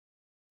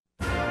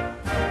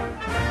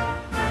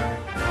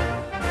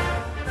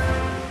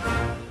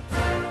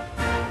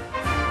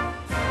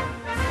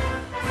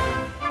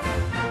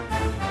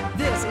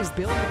 This is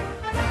Bill.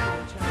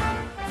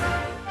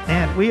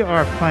 And we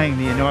are playing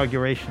the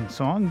inauguration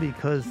song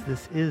because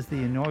this is the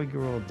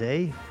inaugural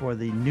day for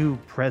the new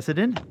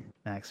president,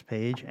 Max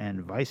Page,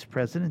 and Vice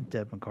President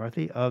Deb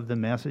McCarthy of the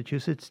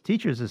Massachusetts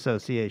Teachers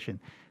Association,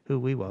 who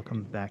we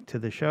welcome back to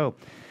the show.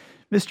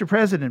 Mr.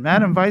 President,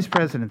 Madam Vice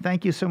President,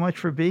 thank you so much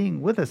for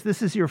being with us.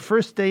 This is your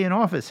first day in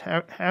office.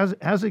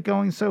 How's it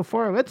going so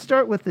far? Let's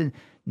start with the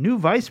new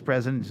Vice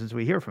President, since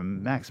we hear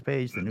from Max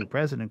Page, the new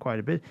president, quite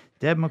a bit.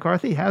 Deb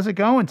McCarthy, how's it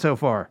going so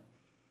far?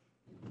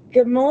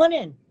 Good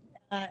morning.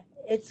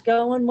 It's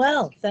going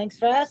well. Thanks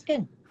for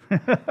asking.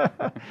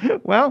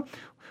 Well,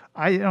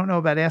 I don't know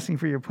about asking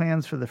for your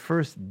plans for the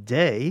first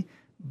day,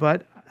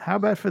 but how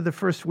about for the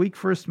first week,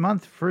 first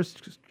month,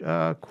 first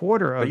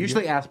quarter of I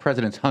usually ask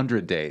presidents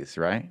 100 days,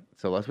 right?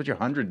 So what's your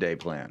 100-day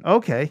plan?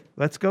 Okay,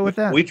 let's go with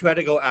that. We try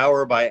to go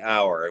hour by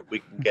hour. If we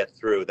can get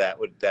through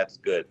that's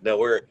good. No,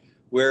 we're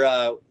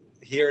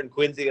here in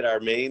Quincy at our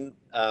main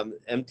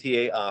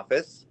MTA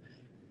office,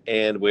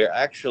 and we're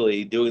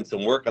actually doing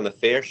some work on the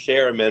Fair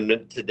Share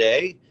Amendment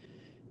today.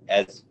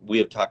 As we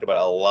have talked about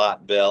a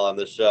lot, Bill, on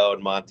the show,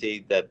 and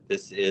Monty, that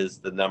this is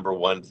the number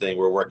one thing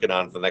we're working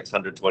on for the next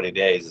 120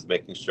 days is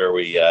making sure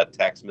we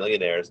tax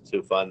millionaires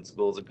to fund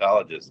schools and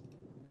colleges.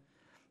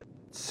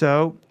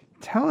 So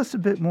tell us a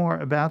bit more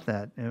about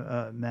that,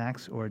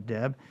 Max or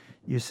Deb.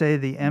 You say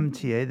the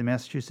MTA, the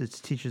Massachusetts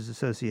Teachers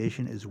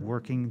Association, is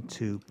working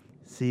to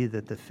see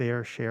that the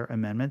Fair Share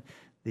Amendment,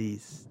 the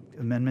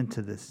amendment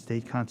to the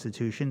state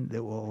constitution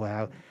that will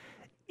allow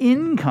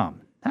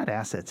income, not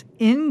assets,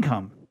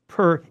 income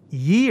per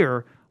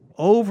year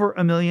over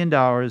 $1 million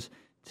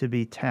to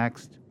be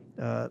taxed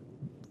a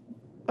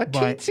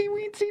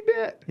teensy-weensy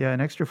bit. Yeah,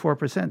 an extra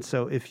 4%.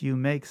 So if you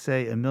make,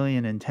 say,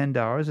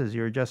 $1,010 as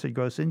your adjusted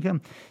gross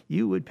income,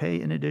 you would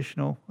pay an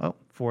additional,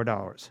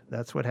 $4.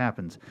 That's what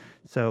happens.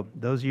 So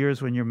those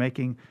years when you're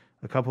making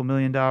a couple $1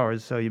 million,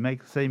 so you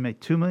make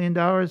 $2 million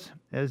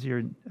as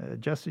your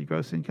adjusted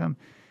gross income,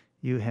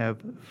 you have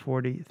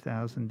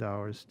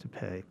 $40,000 to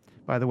pay.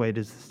 By the way, it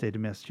is the state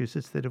of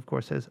Massachusetts that, of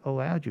course, has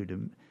allowed you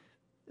to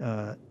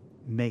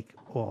make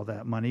all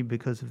that money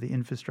because of the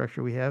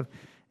infrastructure we have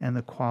and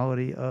the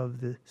quality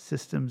of the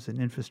systems and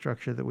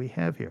infrastructure that we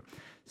have here.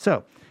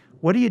 So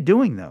what are you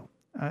doing, though?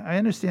 I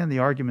understand the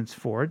arguments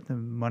for it. The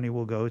money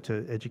will go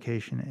to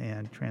education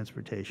and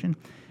transportation.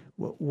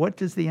 What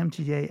does the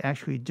MTA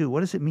actually do? What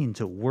does it mean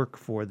to work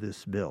for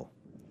this bill?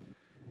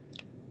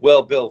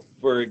 Well, Bill,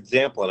 for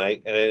example,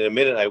 and in a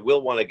minute, I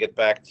will want to get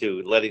back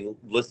to letting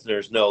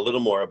listeners know a little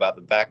more about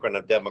the background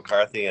of Deb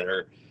McCarthy and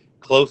her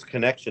close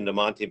connection to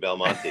Monty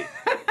Belmonte.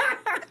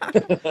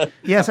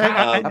 Yes,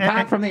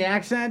 apart from the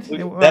accent,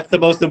 that's the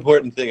most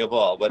important thing of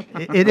all. But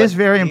it is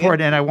very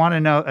important, and I want to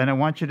know, and I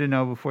want you to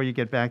know before you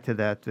get back to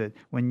that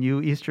when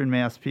you Eastern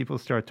Mass people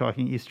start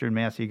talking Eastern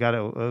Mass, you got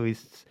to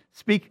always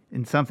speak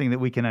in something that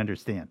we can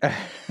understand.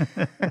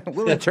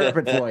 We'll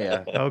interpret for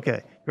you.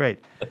 Okay, great.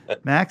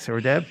 Max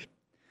or Deb?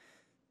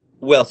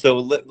 Well, so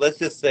let's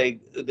just say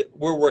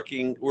we're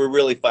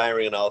really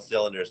firing on all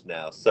cylinders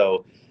now.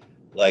 So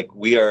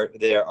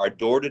there are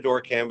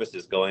door-to-door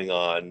canvases going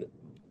on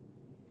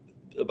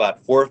about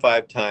 4 or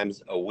 5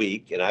 times a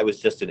week. And I was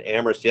just in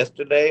Amherst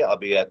yesterday. I'll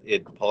be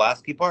in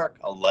Pulaski Park,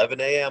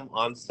 11 a.m.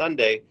 on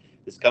Sunday,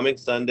 this coming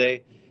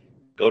Sunday.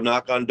 Go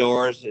knock on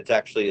doors. It's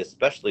actually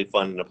especially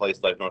fun in a place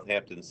like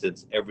Northampton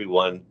since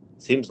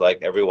seems like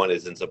everyone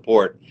is in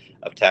support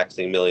of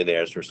taxing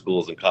millionaires for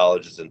schools and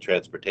colleges and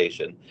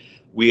transportation.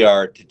 We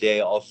are today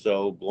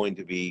also going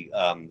to be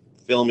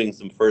filming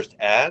some first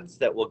ads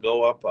that will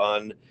go up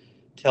on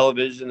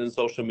television and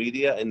social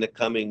media in the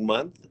coming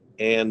month.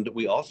 And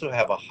we also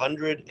have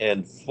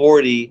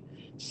 140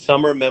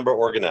 summer member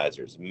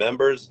organizers,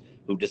 members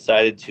who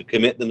decided to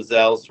commit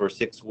themselves for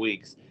 6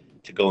 weeks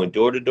to going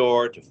door to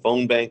door, to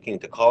phone banking,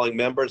 to calling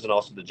members, and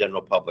also the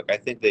general public. I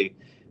think they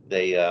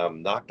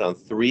knocked on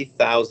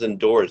 3,000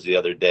 doors the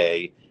other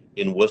day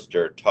in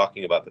Worcester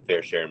talking about the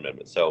Fair Share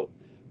Amendment. So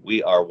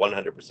we are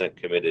 100%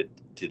 committed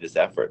to this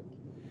effort.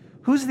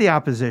 Who's the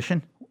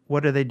opposition?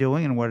 What are they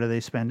doing and what are they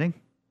spending?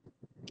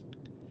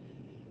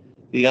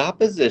 The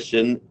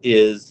opposition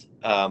is,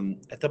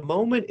 at the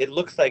moment, it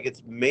looks like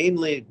it's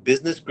mainly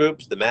business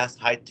groups, the Mass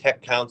High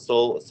Tech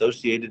Council,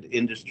 Associated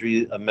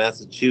Industry of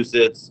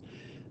Massachusetts,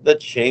 the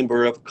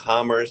Chamber of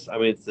Commerce. I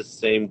mean, it's the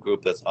same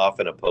group that's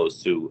often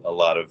opposed to a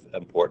lot of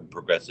important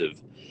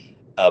progressive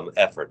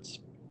efforts.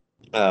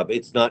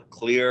 It's not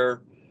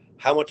clear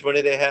how much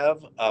money they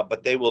have,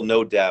 but they will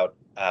no doubt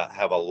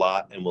have a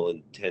lot and will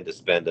intend to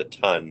spend a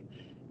ton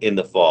in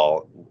the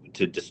fall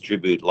to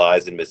distribute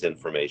lies and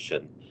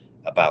misinformation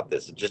about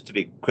this. And just to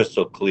be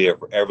crystal clear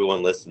for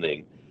everyone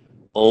listening,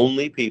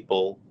 only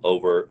people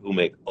who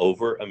make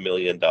over $1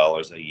 million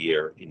a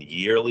year in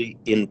yearly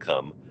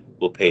income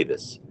will pay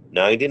this.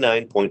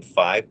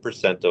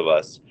 99.5% of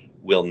us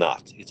will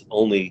not. It's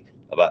only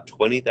about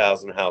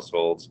 20,000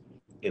 households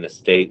in a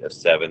state of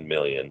 7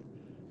 million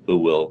who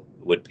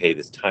would pay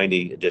this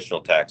tiny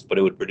additional tax, but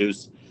it would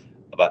produce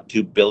about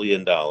 $2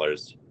 billion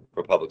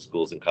for public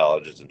schools and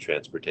colleges and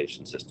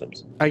transportation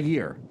systems. A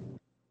year.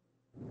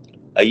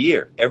 A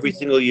year, every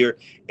single year,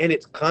 and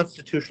it's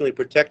constitutionally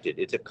protected.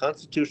 It's a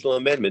constitutional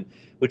amendment,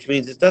 which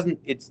means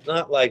it's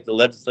not like the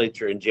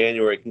legislature in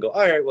January can go,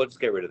 all right, well, let's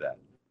get rid of that.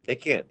 They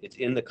can't. It's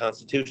in the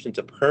Constitution. It's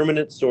a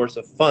permanent source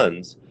of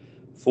funds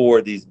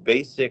for these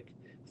basic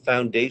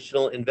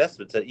foundational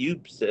investments that you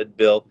said,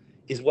 Bill,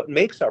 is what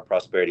makes our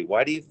prosperity.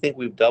 Why do you think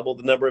we've doubled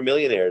the number of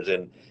millionaires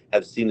and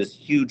have seen this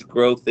huge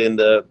growth in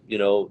the,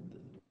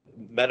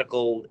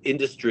 medical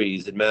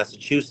industries in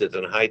Massachusetts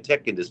and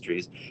high-tech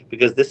industries?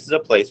 Because this is a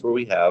place where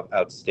we have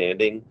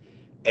outstanding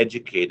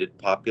educated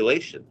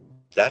population.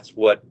 That's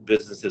what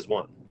businesses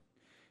want.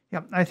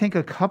 Yeah, I think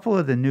a couple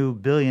of the new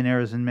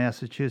billionaires in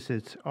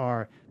Massachusetts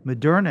are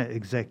Moderna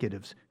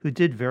executives who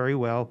did very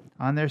well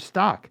on their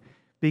stock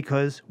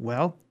because,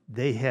 well,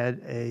 they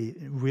had a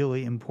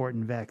really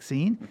important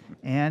vaccine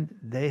and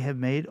they have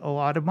made a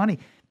lot of money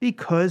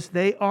because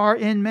they are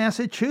in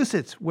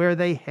Massachusetts where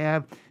they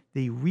have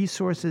the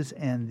resources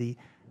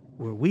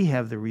where we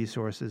have the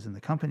resources and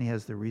the company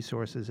has the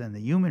resources and the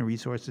human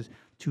resources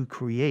to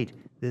create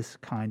this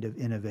kind of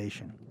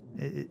innovation.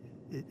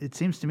 It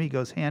seems to me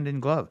goes hand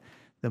in glove.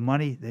 The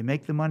money, they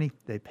make the money,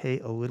 they pay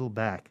a little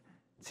back.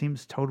 It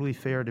seems totally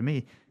fair to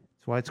me.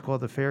 That's why it's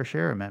called the Fair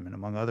Share Amendment,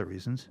 among other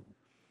reasons.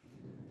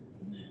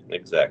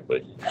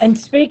 Exactly. And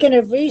speaking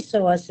of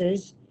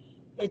resources,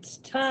 it's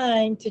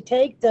time to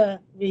take the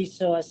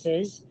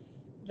resources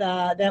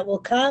that will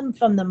come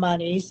from the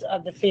monies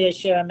of the Fair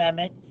Share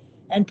Amendment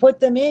and put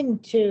them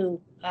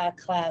into our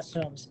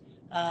classrooms.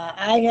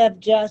 I have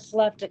just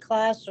left a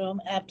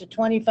classroom after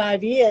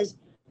 25 years,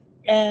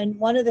 and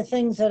one of the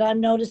things that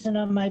I'm noticing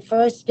on my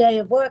first day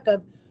of work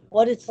of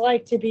what it's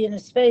like to be in a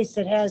space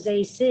that has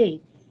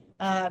AC,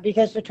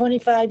 because for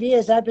 25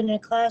 years I've been in a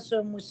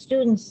classroom with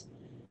students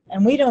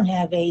and we don't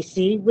have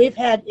AC. We've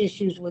had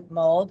issues with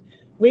mold.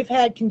 We've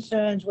had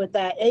concerns with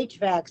our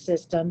HVAC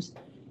systems.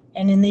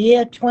 And in the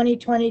year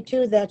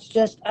 2022, that's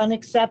just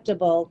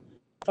unacceptable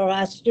for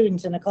our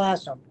students in a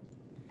classroom.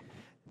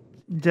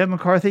 Deb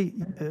McCarthy,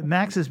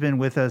 Max has been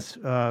with us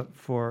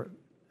for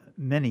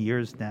many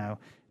years now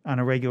on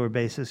a regular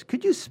basis.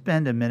 Could you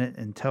spend a minute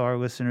and tell our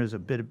listeners a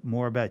bit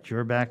more about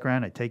your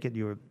background? I take it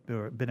you've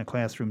been a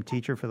classroom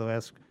teacher for the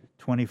last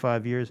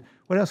 25 years.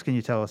 What else can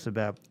you tell us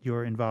about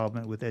your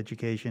involvement with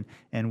education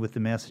and with the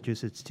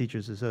Massachusetts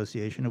Teachers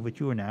Association, of which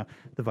you are now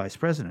the vice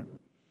president?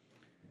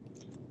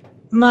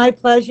 My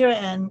pleasure,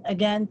 and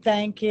again,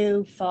 thank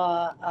you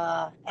for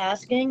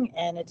asking,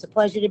 and it's a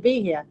pleasure to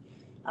be here.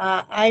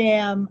 I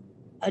am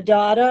a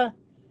daughter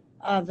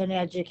of an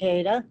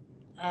educator.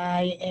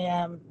 I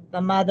am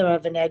the mother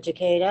of an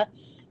educator.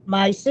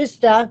 My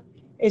sister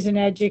is an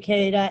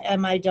educator,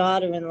 and my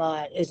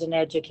daughter-in-law is an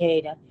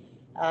educator.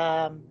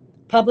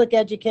 Public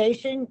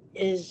education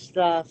is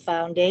the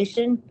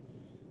foundation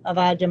of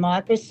our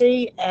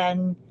democracy,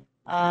 and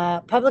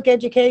public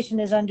education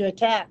is under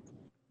attack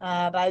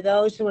by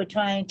those who are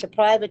trying to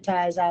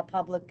privatize our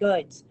public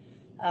goods.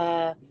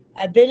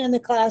 I've been in the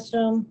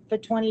classroom for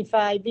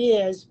 25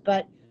 years,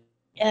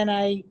 and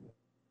I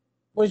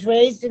was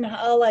raised in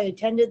Hull. I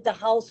attended the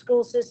Hull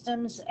school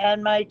systems,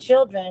 and my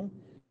children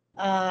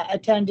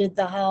attended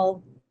the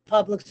Hull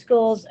public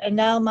schools, and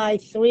now my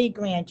 3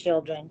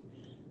 grandchildren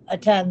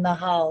attend the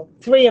Hull,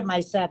 3 of my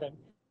 7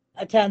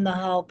 attend the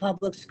Hull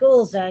public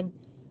schools. And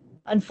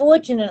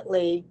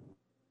unfortunately,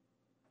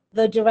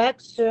 the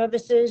direct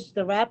services,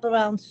 the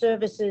wraparound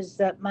services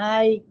that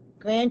my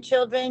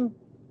grandchildren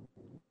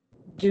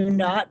do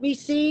not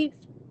receive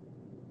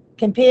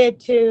compared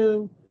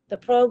to the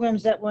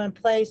programs that were in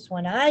place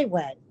when I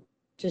went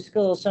to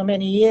school so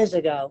many years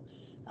ago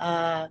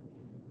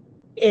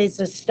is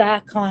a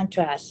stark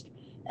contrast.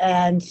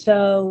 And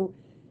so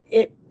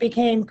it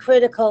became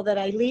critical that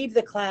I leave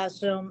the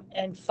classroom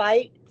and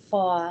fight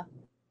for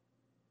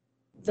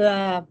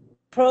the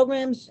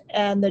programs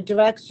and the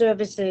direct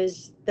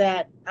services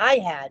that I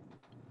had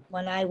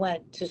when I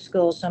went to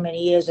school so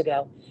many years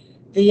ago.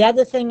 The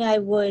other thing I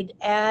would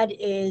add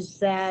is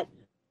that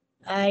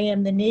I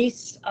am the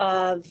niece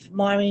of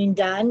Maureen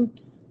Dunn,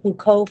 who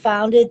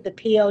co-founded the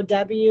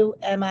POW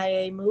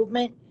MIA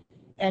movement.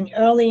 And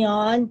early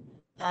on,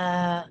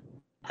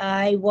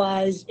 I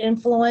was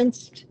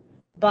influenced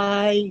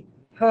by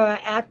her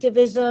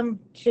activism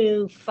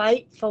to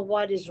fight for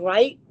what is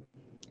right,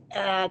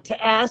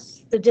 to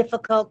ask the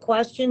difficult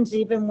questions,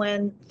 even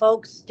when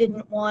folks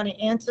didn't want to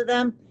answer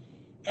them,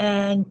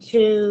 and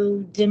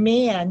to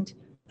demand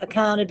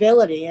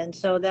accountability. And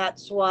so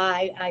that's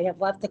why I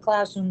have left the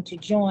classroom to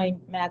join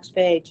Max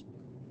Page.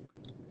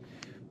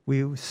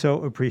 We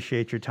so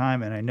appreciate your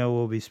time, and I know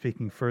we'll be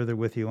speaking further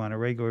with you on a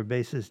regular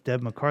basis.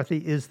 Deb McCarthy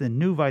is the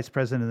new vice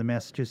president of the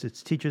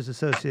Massachusetts Teachers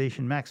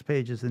Association. Max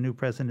Page is the new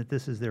president.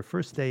 This is their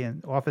first day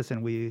in office,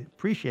 and we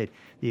appreciate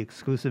the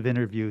exclusive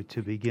interview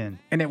to begin.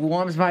 And it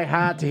warms my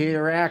heart to hear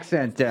your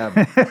accent, Deb.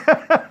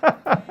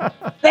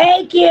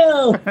 Thank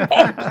you.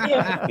 Thank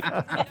you.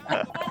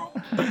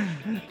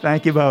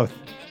 Thank you both.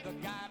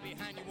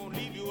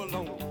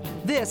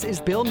 This is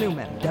Bill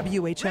Newman,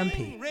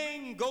 WHMP.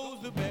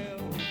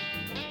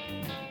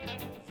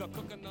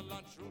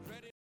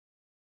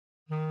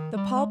 The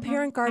Paul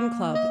Parent Garden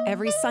Club,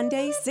 every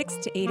Sunday, 6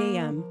 to 8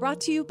 a.m.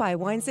 Brought to you by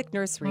Weinzick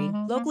Nursery,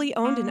 locally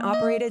owned and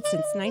operated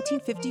since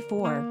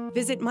 1954.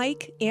 Visit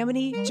Mike,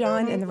 Amity,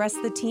 John, and the rest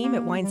of the team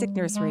at Weinzick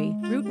Nursery,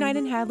 Route 9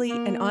 in Hadley,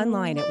 and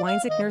online at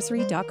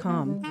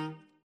WeinzickNursery.com.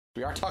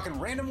 We are talking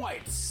random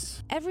whites.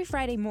 Every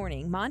Friday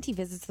morning, Monty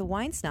visits the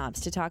Wine Snobs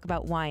to talk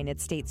about wine at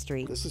State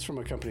Street. This is from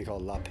a company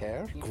called La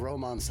Paire. Gros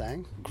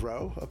Mansang.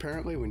 Gros,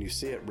 apparently, when you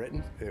see it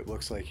written, it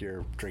looks like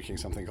you're drinking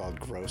something called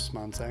Gross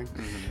Mansang.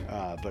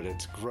 But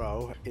it's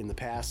Gros. In the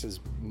past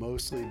has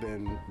mostly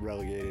been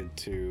relegated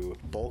to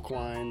bulk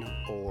wine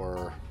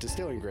or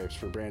distilling grapes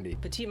for brandy.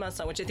 Petit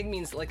Mansang, which I think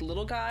means like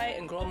little guy,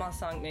 and Gros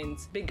Mansang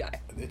means big guy.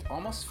 It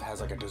almost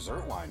has like a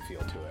dessert wine feel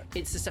to it.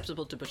 It's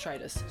susceptible to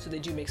botrytis, so they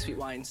do make sweet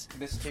wines.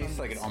 This tastes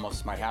like it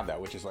almost might have that,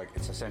 which is like,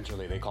 it's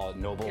essentially, they call it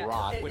Noble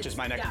Rot, which is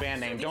my next band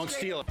name. Don't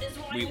steal it.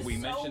 We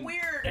mentioned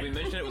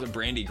it was a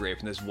brandy grape,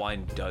 and this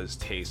wine does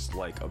taste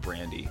like a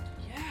brandy.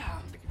 Yeah.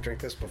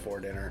 Drink this before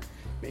dinner.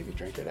 Maybe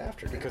drink it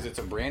after dinner. Because it's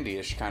a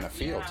brandy-ish kind of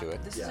feel to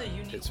it. This is a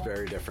unique It's one.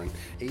 very different.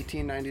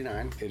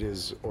 $18.99. It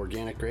is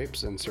organic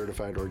grapes and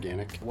certified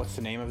organic. What's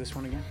the name of this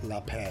one again? La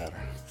Paire.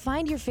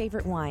 Find your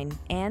favorite wine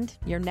and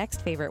your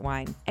next favorite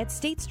wine at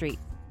State Street.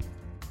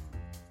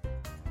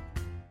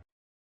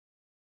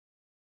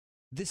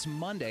 This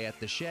Monday at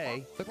the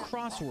Shea, The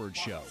Crossword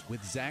Show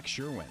with Zach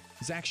Sherwin.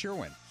 Zach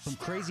Sherwin, from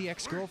Crazy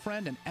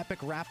Ex-Girlfriend and epic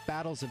rap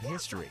battles of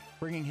history,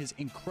 bringing his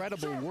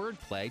incredible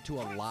wordplay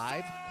to a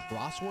live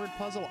crossword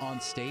puzzle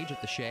on stage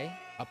at the Shea.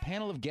 A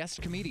panel of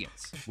guest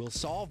comedians will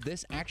solve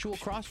this actual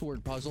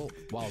crossword puzzle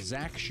while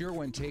Zach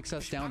Sherwin takes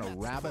us down a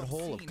rabbit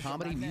hole of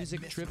comedy,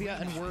 music, trivia,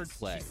 and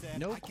wordplay.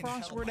 No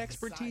crossword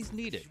expertise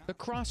needed. The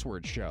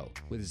Crossword Show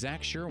with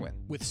Zach Sherwin,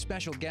 with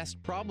special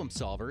guest problem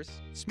solvers,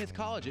 Smith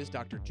College's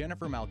Dr.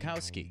 Jennifer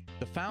Malkowski,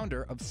 the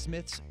founder of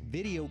Smith's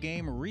Video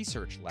Game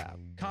Research Lab,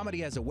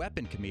 Comedy as a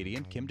Weapon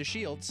comedian Kim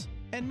DeShields,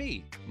 and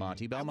me,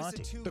 Monty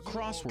Belmonte. The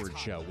Crossword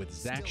Show with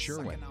Zach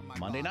Sherwin,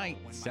 Monday night,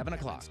 7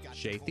 o'clock,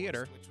 Shea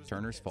Theater,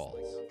 Turners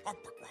Falls.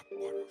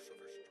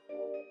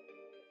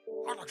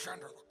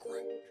 Alexander the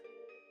Great.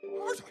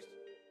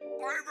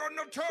 Ivan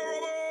the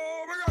Terrible!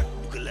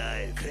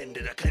 Nikolai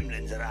Kremlin, the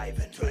Kremlin's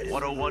arriving.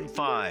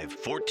 1015,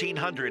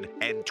 1400,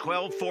 and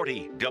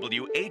 1240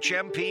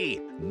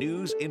 WHMP.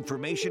 News,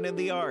 information, and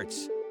the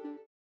arts.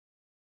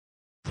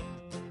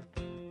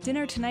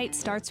 Dinner tonight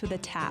starts with a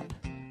tap.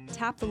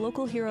 Tap the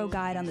Local Hero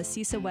Guide on the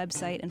CISA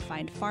website and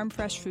find farm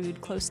fresh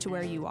food close to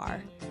where you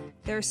are.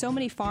 There are so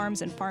many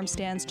farms and farm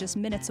stands just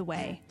minutes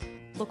away.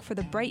 Look for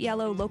the bright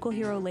yellow Local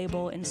Hero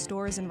label in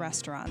stores and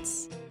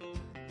restaurants.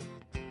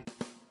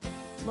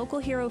 Local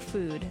Hero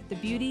Food, the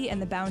beauty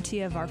and the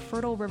bounty of our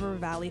fertile River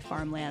Valley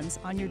farmlands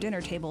on your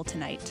dinner table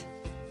tonight.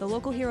 The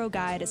Local Hero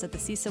Guide is at the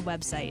CISA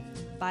website,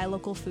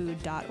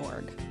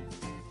 buylocalfood.org.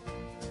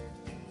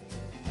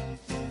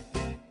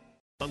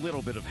 A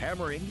little bit of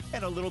hammering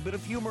and a little bit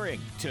of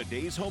humoring.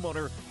 Today's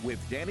Homeowner with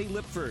Danny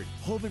Lipford.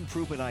 Home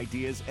improvement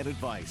ideas and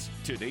advice.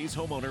 Today's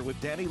Homeowner with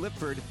Danny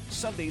Lipford.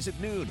 Sundays at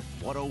noon.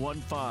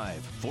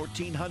 1015,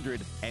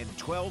 1400, and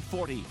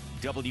 1240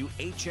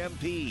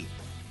 WHMP.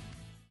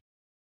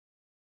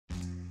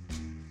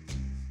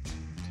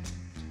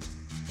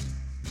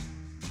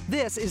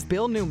 This is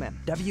Bill Newman,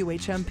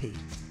 WHMP.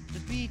 The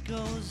beat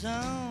goes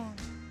on.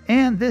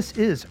 And this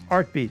is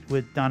Artbeat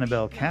with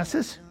Donabelle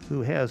Cassis,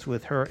 who has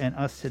with her and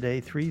us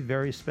today 3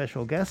 very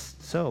special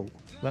guests. So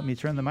let me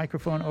turn the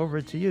microphone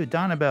over to you,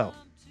 Donabelle.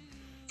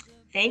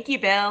 Thank you,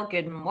 Bill.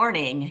 Good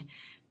morning.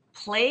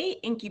 Play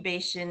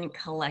Incubation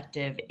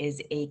Collective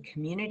is a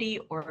community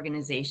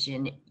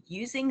organization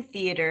using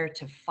theater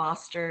to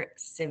foster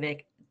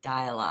civic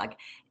dialogue.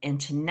 And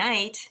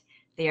tonight,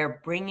 they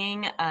are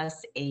bringing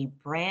us a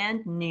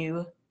brand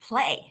new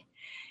play.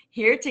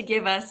 Here to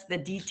give us the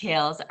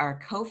details are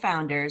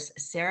co-founders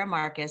Sarah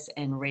Marcus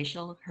and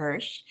Rachel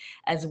Hirsch,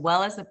 as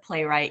well as the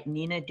playwright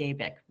Nina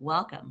Dabick.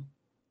 Welcome.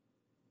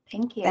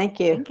 Thank you. Thank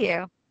you. Thank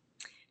you.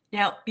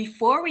 Now,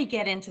 before we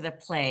get into the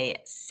play,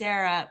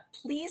 Sarah,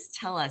 please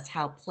tell us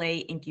how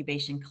Play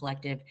Incubation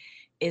Collective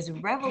is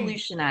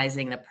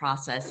revolutionizing the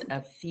process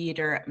of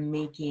theater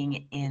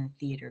making and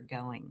theater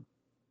going.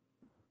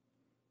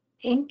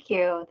 Thank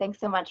you. Thanks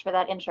so much for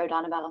that intro,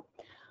 Donabelle.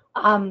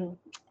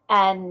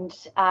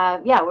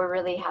 Yeah, we're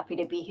really happy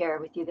to be here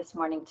with you this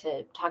morning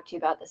to talk to you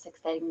about this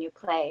exciting new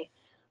play.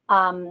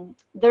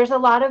 There's a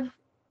lot of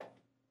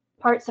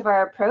parts of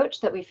our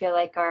approach that we feel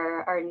like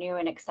are new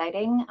and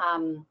exciting.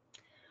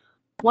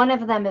 One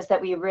of them is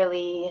that we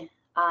really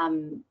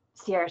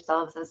see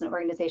ourselves as an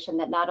organization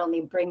that not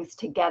only brings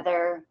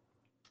together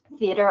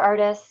theater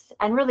artists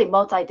and really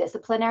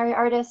multidisciplinary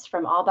artists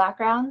from all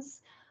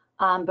backgrounds,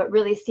 but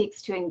really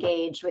seeks to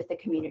engage with the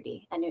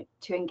community and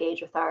to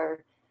engage with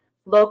our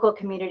local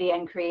community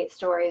and create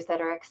stories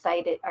that are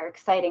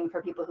exciting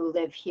for people who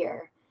live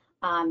here,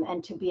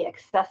 and to be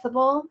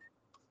accessible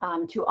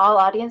to all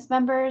audience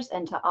members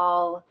and to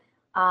all,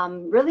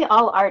 really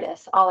all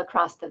artists all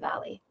across the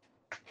Valley.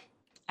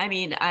 I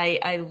mean,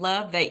 I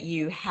love that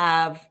you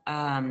have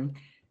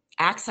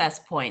access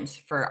points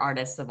for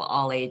artists of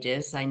all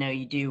ages. I know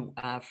you do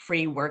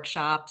free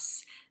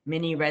workshops,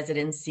 mini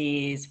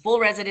residencies, full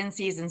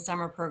residencies, and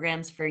summer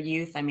programs for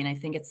youth. I mean, I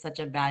think it's such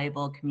a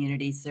valuable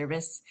community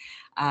service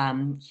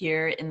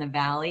here in the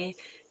Valley.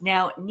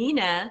 Now,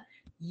 Nina,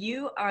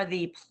 you are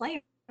the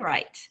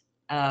playwright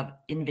of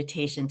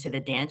Invitation to the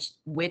Dance,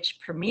 which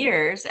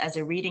premieres as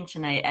a reading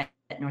tonight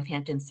at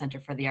Northampton Center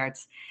for the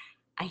Arts.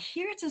 I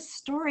hear it's a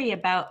story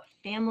about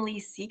family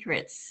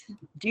secrets.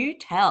 Do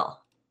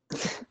tell.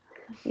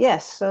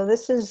 Yes, so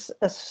this is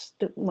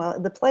well,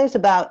 the play is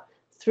about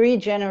 3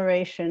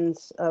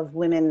 generations of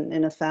women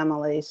in a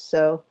family.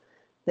 So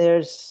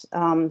there's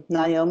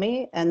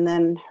Naomi, and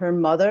then her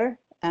mother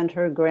and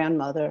her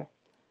grandmother.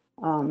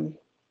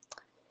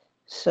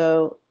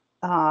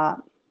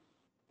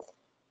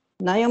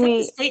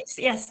 Naomi.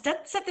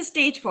 Set the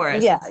stage for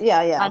us.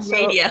 Yeah. On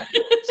radio.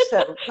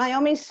 So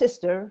Naomi's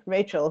sister,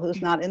 Rachel,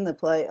 who's not in the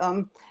play,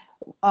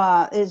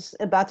 is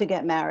about to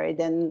get married,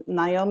 and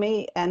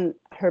Naomi and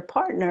her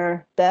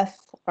partner Beth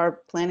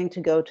are planning to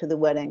go to the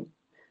wedding.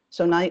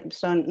 So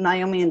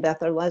Naomi and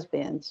Beth are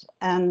lesbians,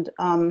 and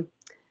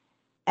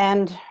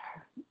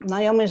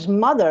Naomi's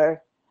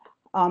mother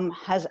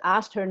has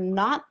asked her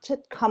not to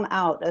come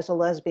out as a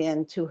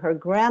lesbian to her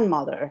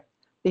grandmother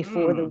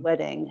before the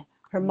wedding.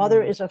 Her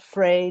mother is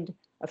afraid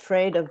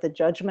of the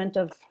judgment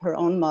of her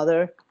own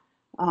mother,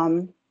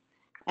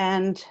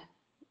 and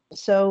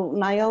so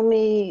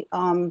Naomi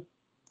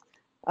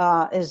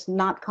is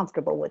not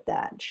comfortable with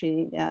that.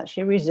 She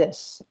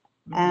resists.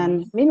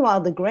 And meanwhile,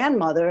 the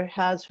grandmother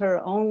has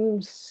her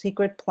own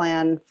secret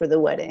plan for the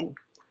wedding.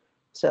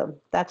 So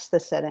that's the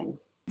setting.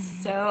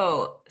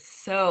 So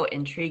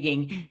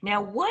intriguing.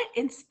 Now, what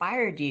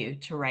inspired you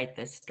to write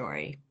this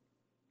story?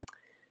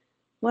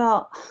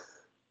 Well,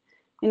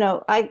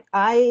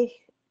 I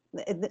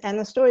and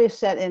the story is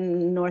set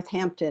in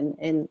Northampton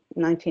in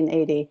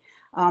 1980.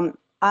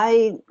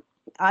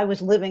 I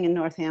was living in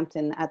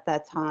Northampton at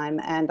that time,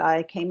 and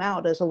I came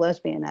out as a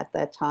lesbian at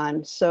that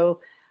time.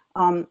 So,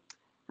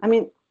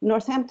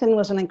 Northampton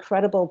was an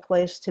incredible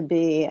place to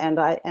be, and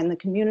the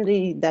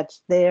community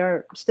that's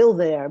there, still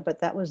there, but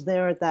that was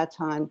there at that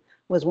time,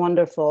 was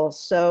wonderful.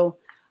 So,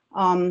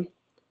 I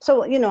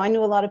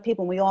knew a lot of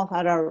people, and we all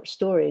had our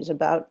stories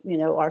about,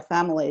 our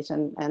families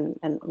and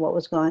what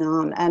was going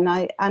on. And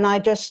I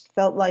just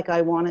felt like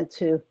I wanted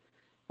to,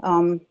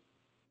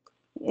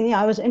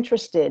 I was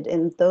interested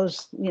in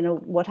those,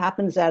 what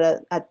happens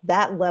at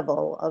that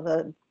level, of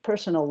a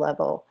personal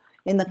level,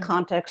 in the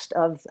context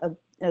of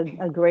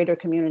a greater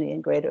community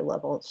and greater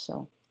levels.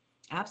 So,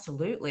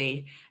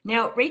 absolutely.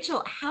 Now,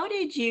 Rachel, how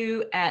did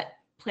you at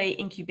Play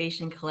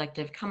Incubation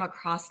Collective come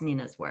across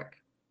Nina's work?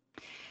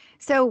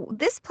 So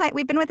this play,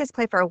 we've been with this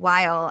play for a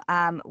while.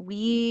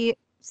 We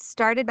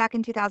started back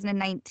in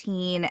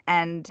 2019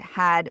 and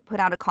had put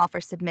out a call for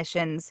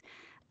submissions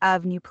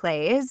of new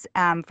plays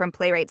from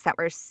playwrights that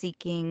were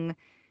seeking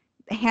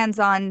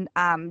hands-on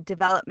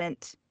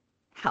development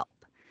help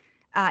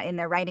in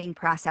their writing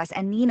process.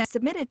 And Nina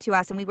submitted to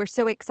us, and we were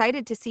so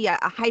excited to see a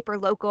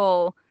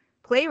hyper-local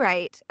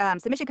playwright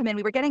submission come in.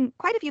 We were getting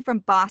quite a few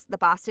from the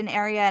Boston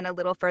area and a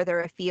little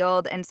further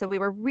afield. And so we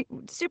were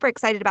super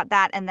excited about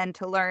that. And then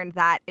to learn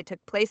that it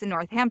took place in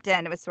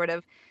Northampton, it was sort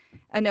of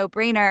a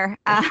no-brainer.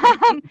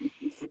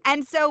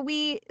 And so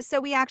we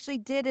actually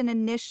did an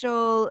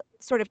initial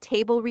sort of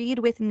table read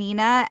with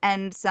Nina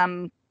and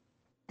some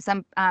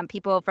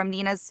people from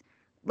Nina's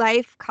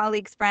life,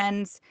 colleagues,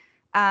 friends,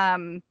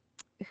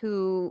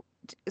 who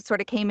sort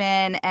of came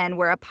in and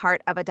were a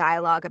part of a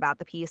dialogue about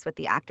the piece with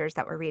the actors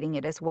that were reading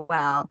it as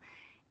well.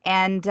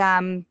 And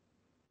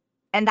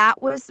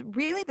that was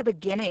really the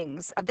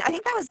beginnings of, I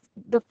think that was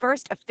the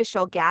first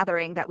official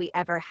gathering that we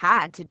ever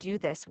had to do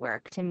this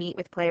work, to meet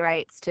with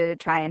playwrights to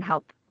try and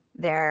help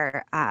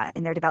their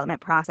in their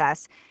development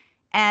process.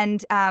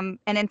 And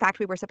in fact,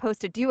 we were supposed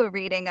to do a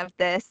reading of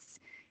this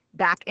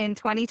back in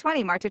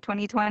 2020, March of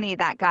 2020,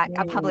 that got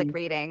a public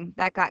reading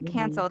that got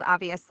canceled,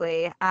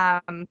 obviously.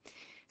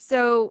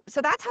 So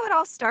that's how it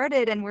all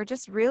started, and we're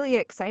just really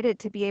excited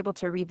to be able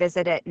to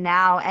revisit it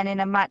now, and in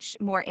a much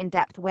more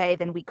in-depth way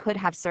than we could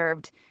have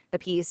served the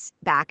piece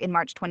back in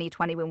March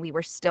 2020 when we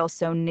were still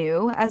so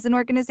new as an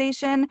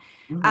organization.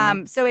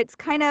 So it's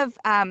kind of,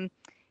 in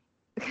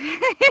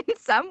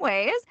some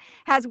ways,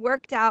 has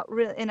worked out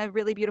in a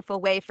really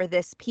beautiful way for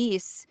this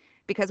piece,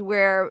 because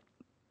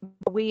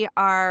we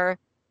are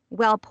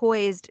well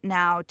poised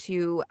now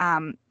to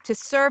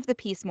serve the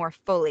piece more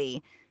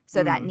fully,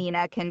 so that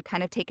Nina can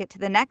kind of take it to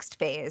the next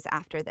phase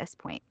after this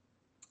point.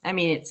 I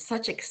mean, it's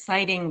such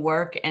exciting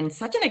work and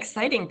such an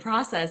exciting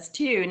process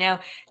too. Now,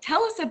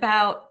 tell us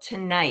about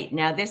tonight.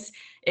 Now,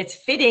 it's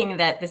fitting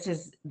that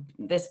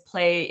this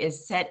play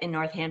is set in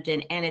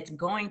Northampton, and it's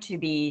going to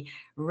be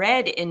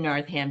read in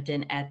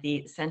Northampton at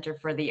the Center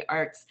for the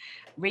Arts.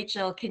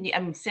 Rachel,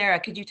 Sarah,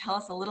 could you tell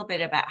us a little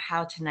bit about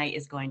how tonight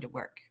is going to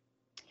work?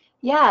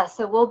 Yeah,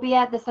 so we'll be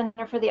at the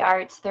Center for the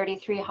Arts,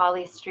 33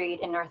 Holly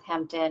Street in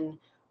Northampton,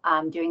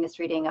 doing this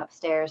reading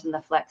upstairs in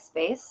the Flex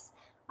space.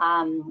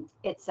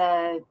 It's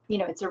a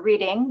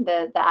reading.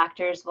 The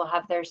actors will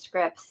have their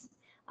scripts.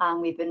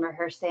 We've been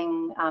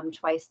rehearsing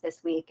twice this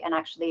week, and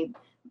actually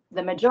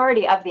the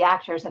majority of the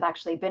actors have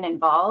actually been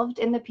involved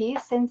in the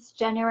piece since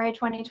January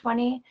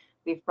 2020.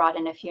 We've brought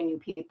in a few new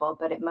people,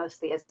 but it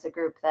mostly is a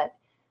group that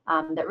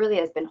really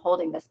has been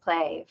holding this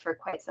play for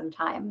quite some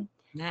time.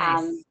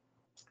 Nice.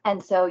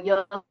 And so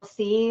you'll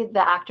see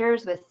the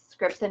actors with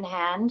scripts in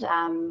hand,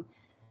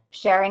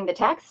 sharing the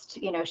text,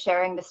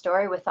 sharing the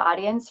story with the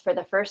audience for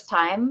the first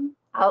time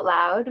out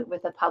loud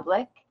with the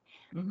public.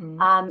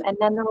 Mm-hmm. And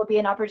then there will be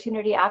an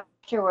opportunity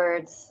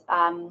afterwards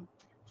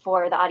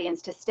for the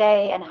audience to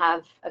stay and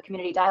have a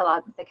community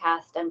dialogue with the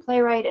cast and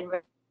playwright, and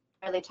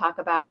really talk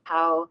about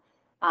how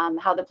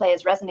the play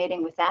is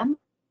resonating with them,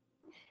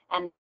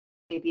 and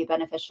be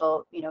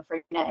beneficial,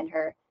 for Nina and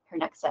her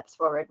next steps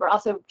forward. We're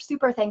also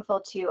super thankful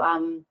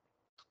to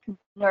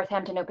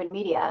Northampton Open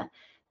Media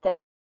that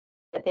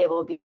they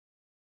will be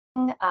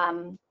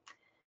the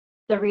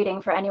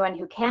reading for anyone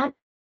who can't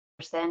in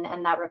person,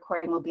 and that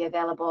recording will be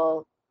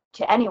available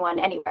to anyone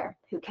anywhere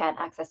who can't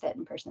access it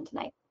in person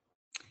tonight.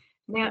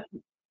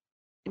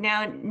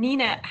 Now,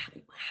 Nina,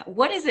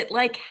 what is it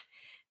like,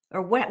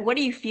 or what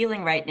are you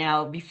feeling right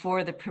now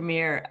before the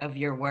premiere of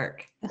your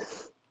work?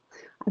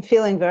 I'm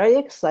feeling very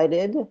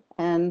excited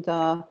and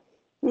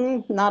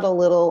not a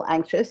little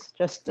anxious,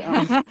 just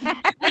feel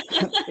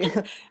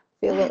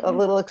a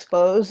little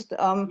exposed.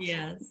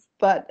 Yes.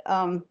 But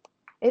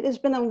it has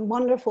been a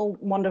wonderful,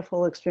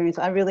 wonderful experience.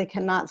 I really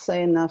cannot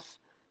say enough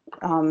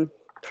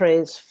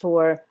praise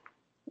for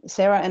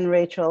Sarah and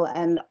Rachel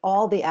and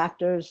all the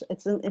actors.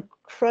 It's an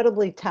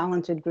incredibly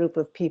talented group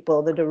of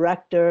people. The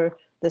director,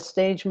 the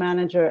stage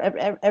manager,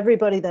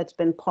 everybody that's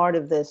been part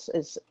of this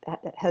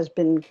has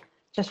been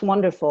just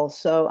wonderful.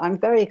 So I'm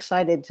very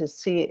excited to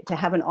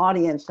have an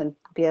audience and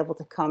be able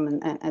to come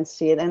and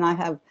see it. And I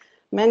have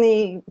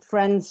many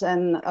friends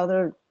and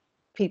other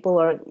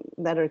people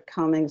that are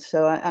coming.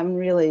 So I'm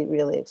really,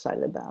 really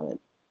excited about it.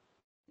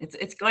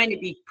 It's going to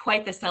be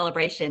quite the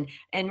celebration.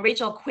 And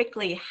Rachel,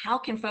 quickly, how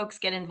can folks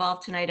get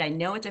involved tonight? I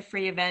know it's a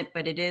free event,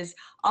 but it is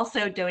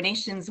also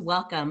donations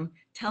welcome.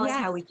 Tell us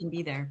how we can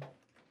be there.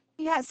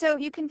 Yeah, so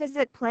you can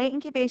visit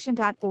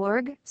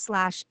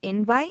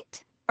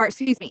playincubation.org/invite,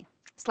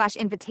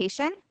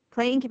 /invitation,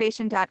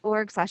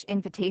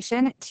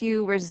 playincubation.org/invitation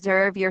to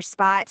reserve your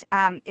spot.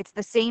 It's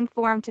the same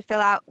form to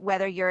fill out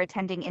whether you're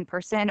attending in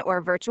person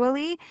or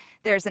virtually.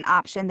 There's an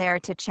option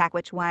there to check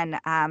which one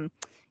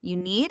you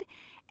need.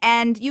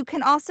 And you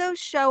can also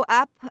show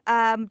up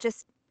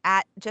just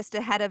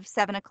ahead of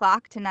 7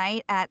 o'clock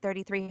tonight at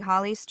 33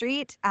 Holly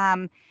Street.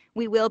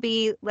 We will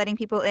be letting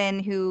people in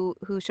who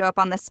show up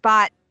on the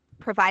spot,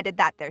 provided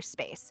that there's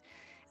space.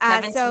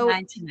 7 to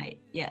 9 tonight,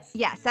 yes.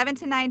 Yeah, 7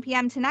 to 9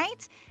 p.m.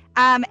 tonight.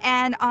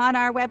 And on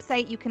our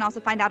website, you can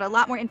also find out a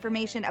lot more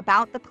information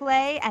about the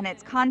play and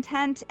its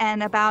content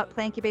and about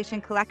Play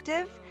Incubation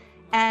Collective,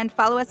 and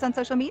follow us on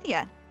social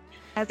media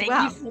as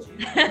well.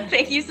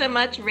 Thank you so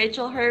much,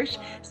 Rachel Hirsch,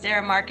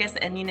 Sarah Marcus,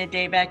 and Nina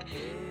Daybeck.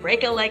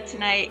 Break a leg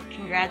tonight.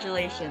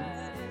 Congratulations.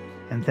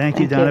 And thank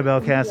you, Donna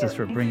Belkassis,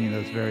 for bringing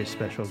those very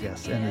special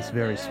guests and this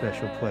very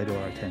special play to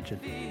our attention.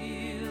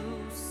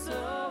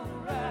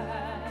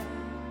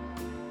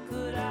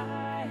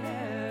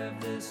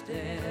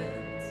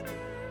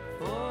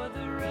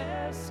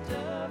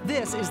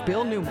 This is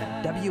Bill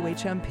Newman,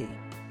 WHMP.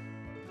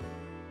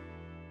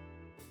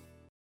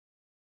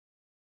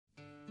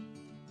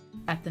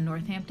 At the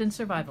Northampton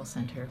Survival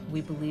Center,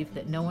 we believe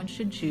that no one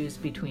should choose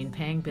between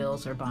paying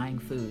bills or buying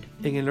food.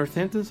 En el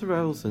Northampton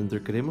Survival Center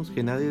creemos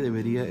que nadie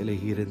debería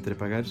elegir entre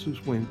pagar sus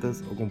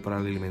cuentas o comprar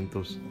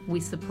alimentos. We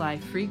supply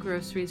free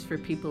groceries for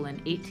people in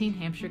 18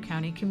 Hampshire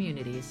County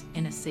communities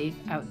in a safe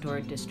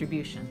outdoor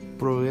distribution.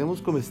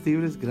 Proveemos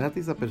comestibles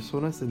gratis a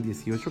personas en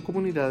 18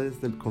 comunidades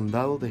del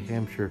condado de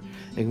Hampshire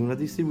en una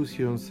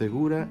distribución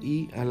segura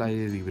y al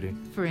aire libre.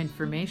 For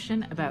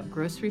information about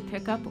grocery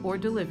pickup or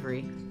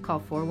delivery, call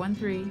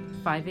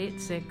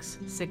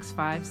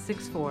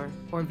 413-586-6564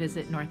 or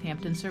visit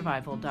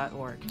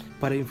northamptonsurvival.org.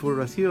 Para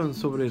información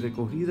sobre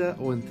recogida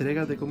o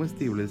entrega de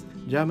comestibles,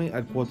 llame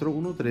al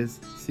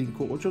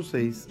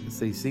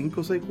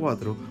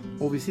 413-586-6564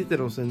 o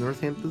visítenos en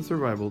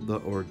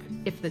northamptonsurvival.org.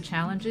 If the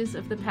challenges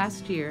of the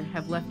past year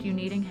have left you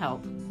needing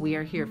help, we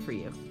are here for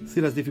you.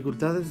 Si las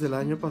dificultades del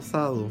año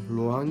pasado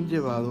lo han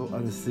llevado a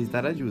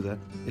necesitar ayuda,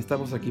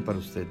 estamos aquí para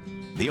usted.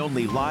 The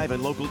only live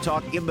and local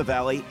talk in the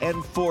Valley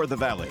and for the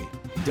Valley.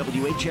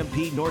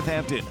 WHMP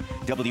Northampton,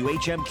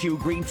 WHMQ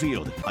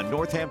Greenfield, a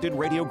Northampton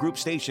Radio Group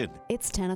station. It's 10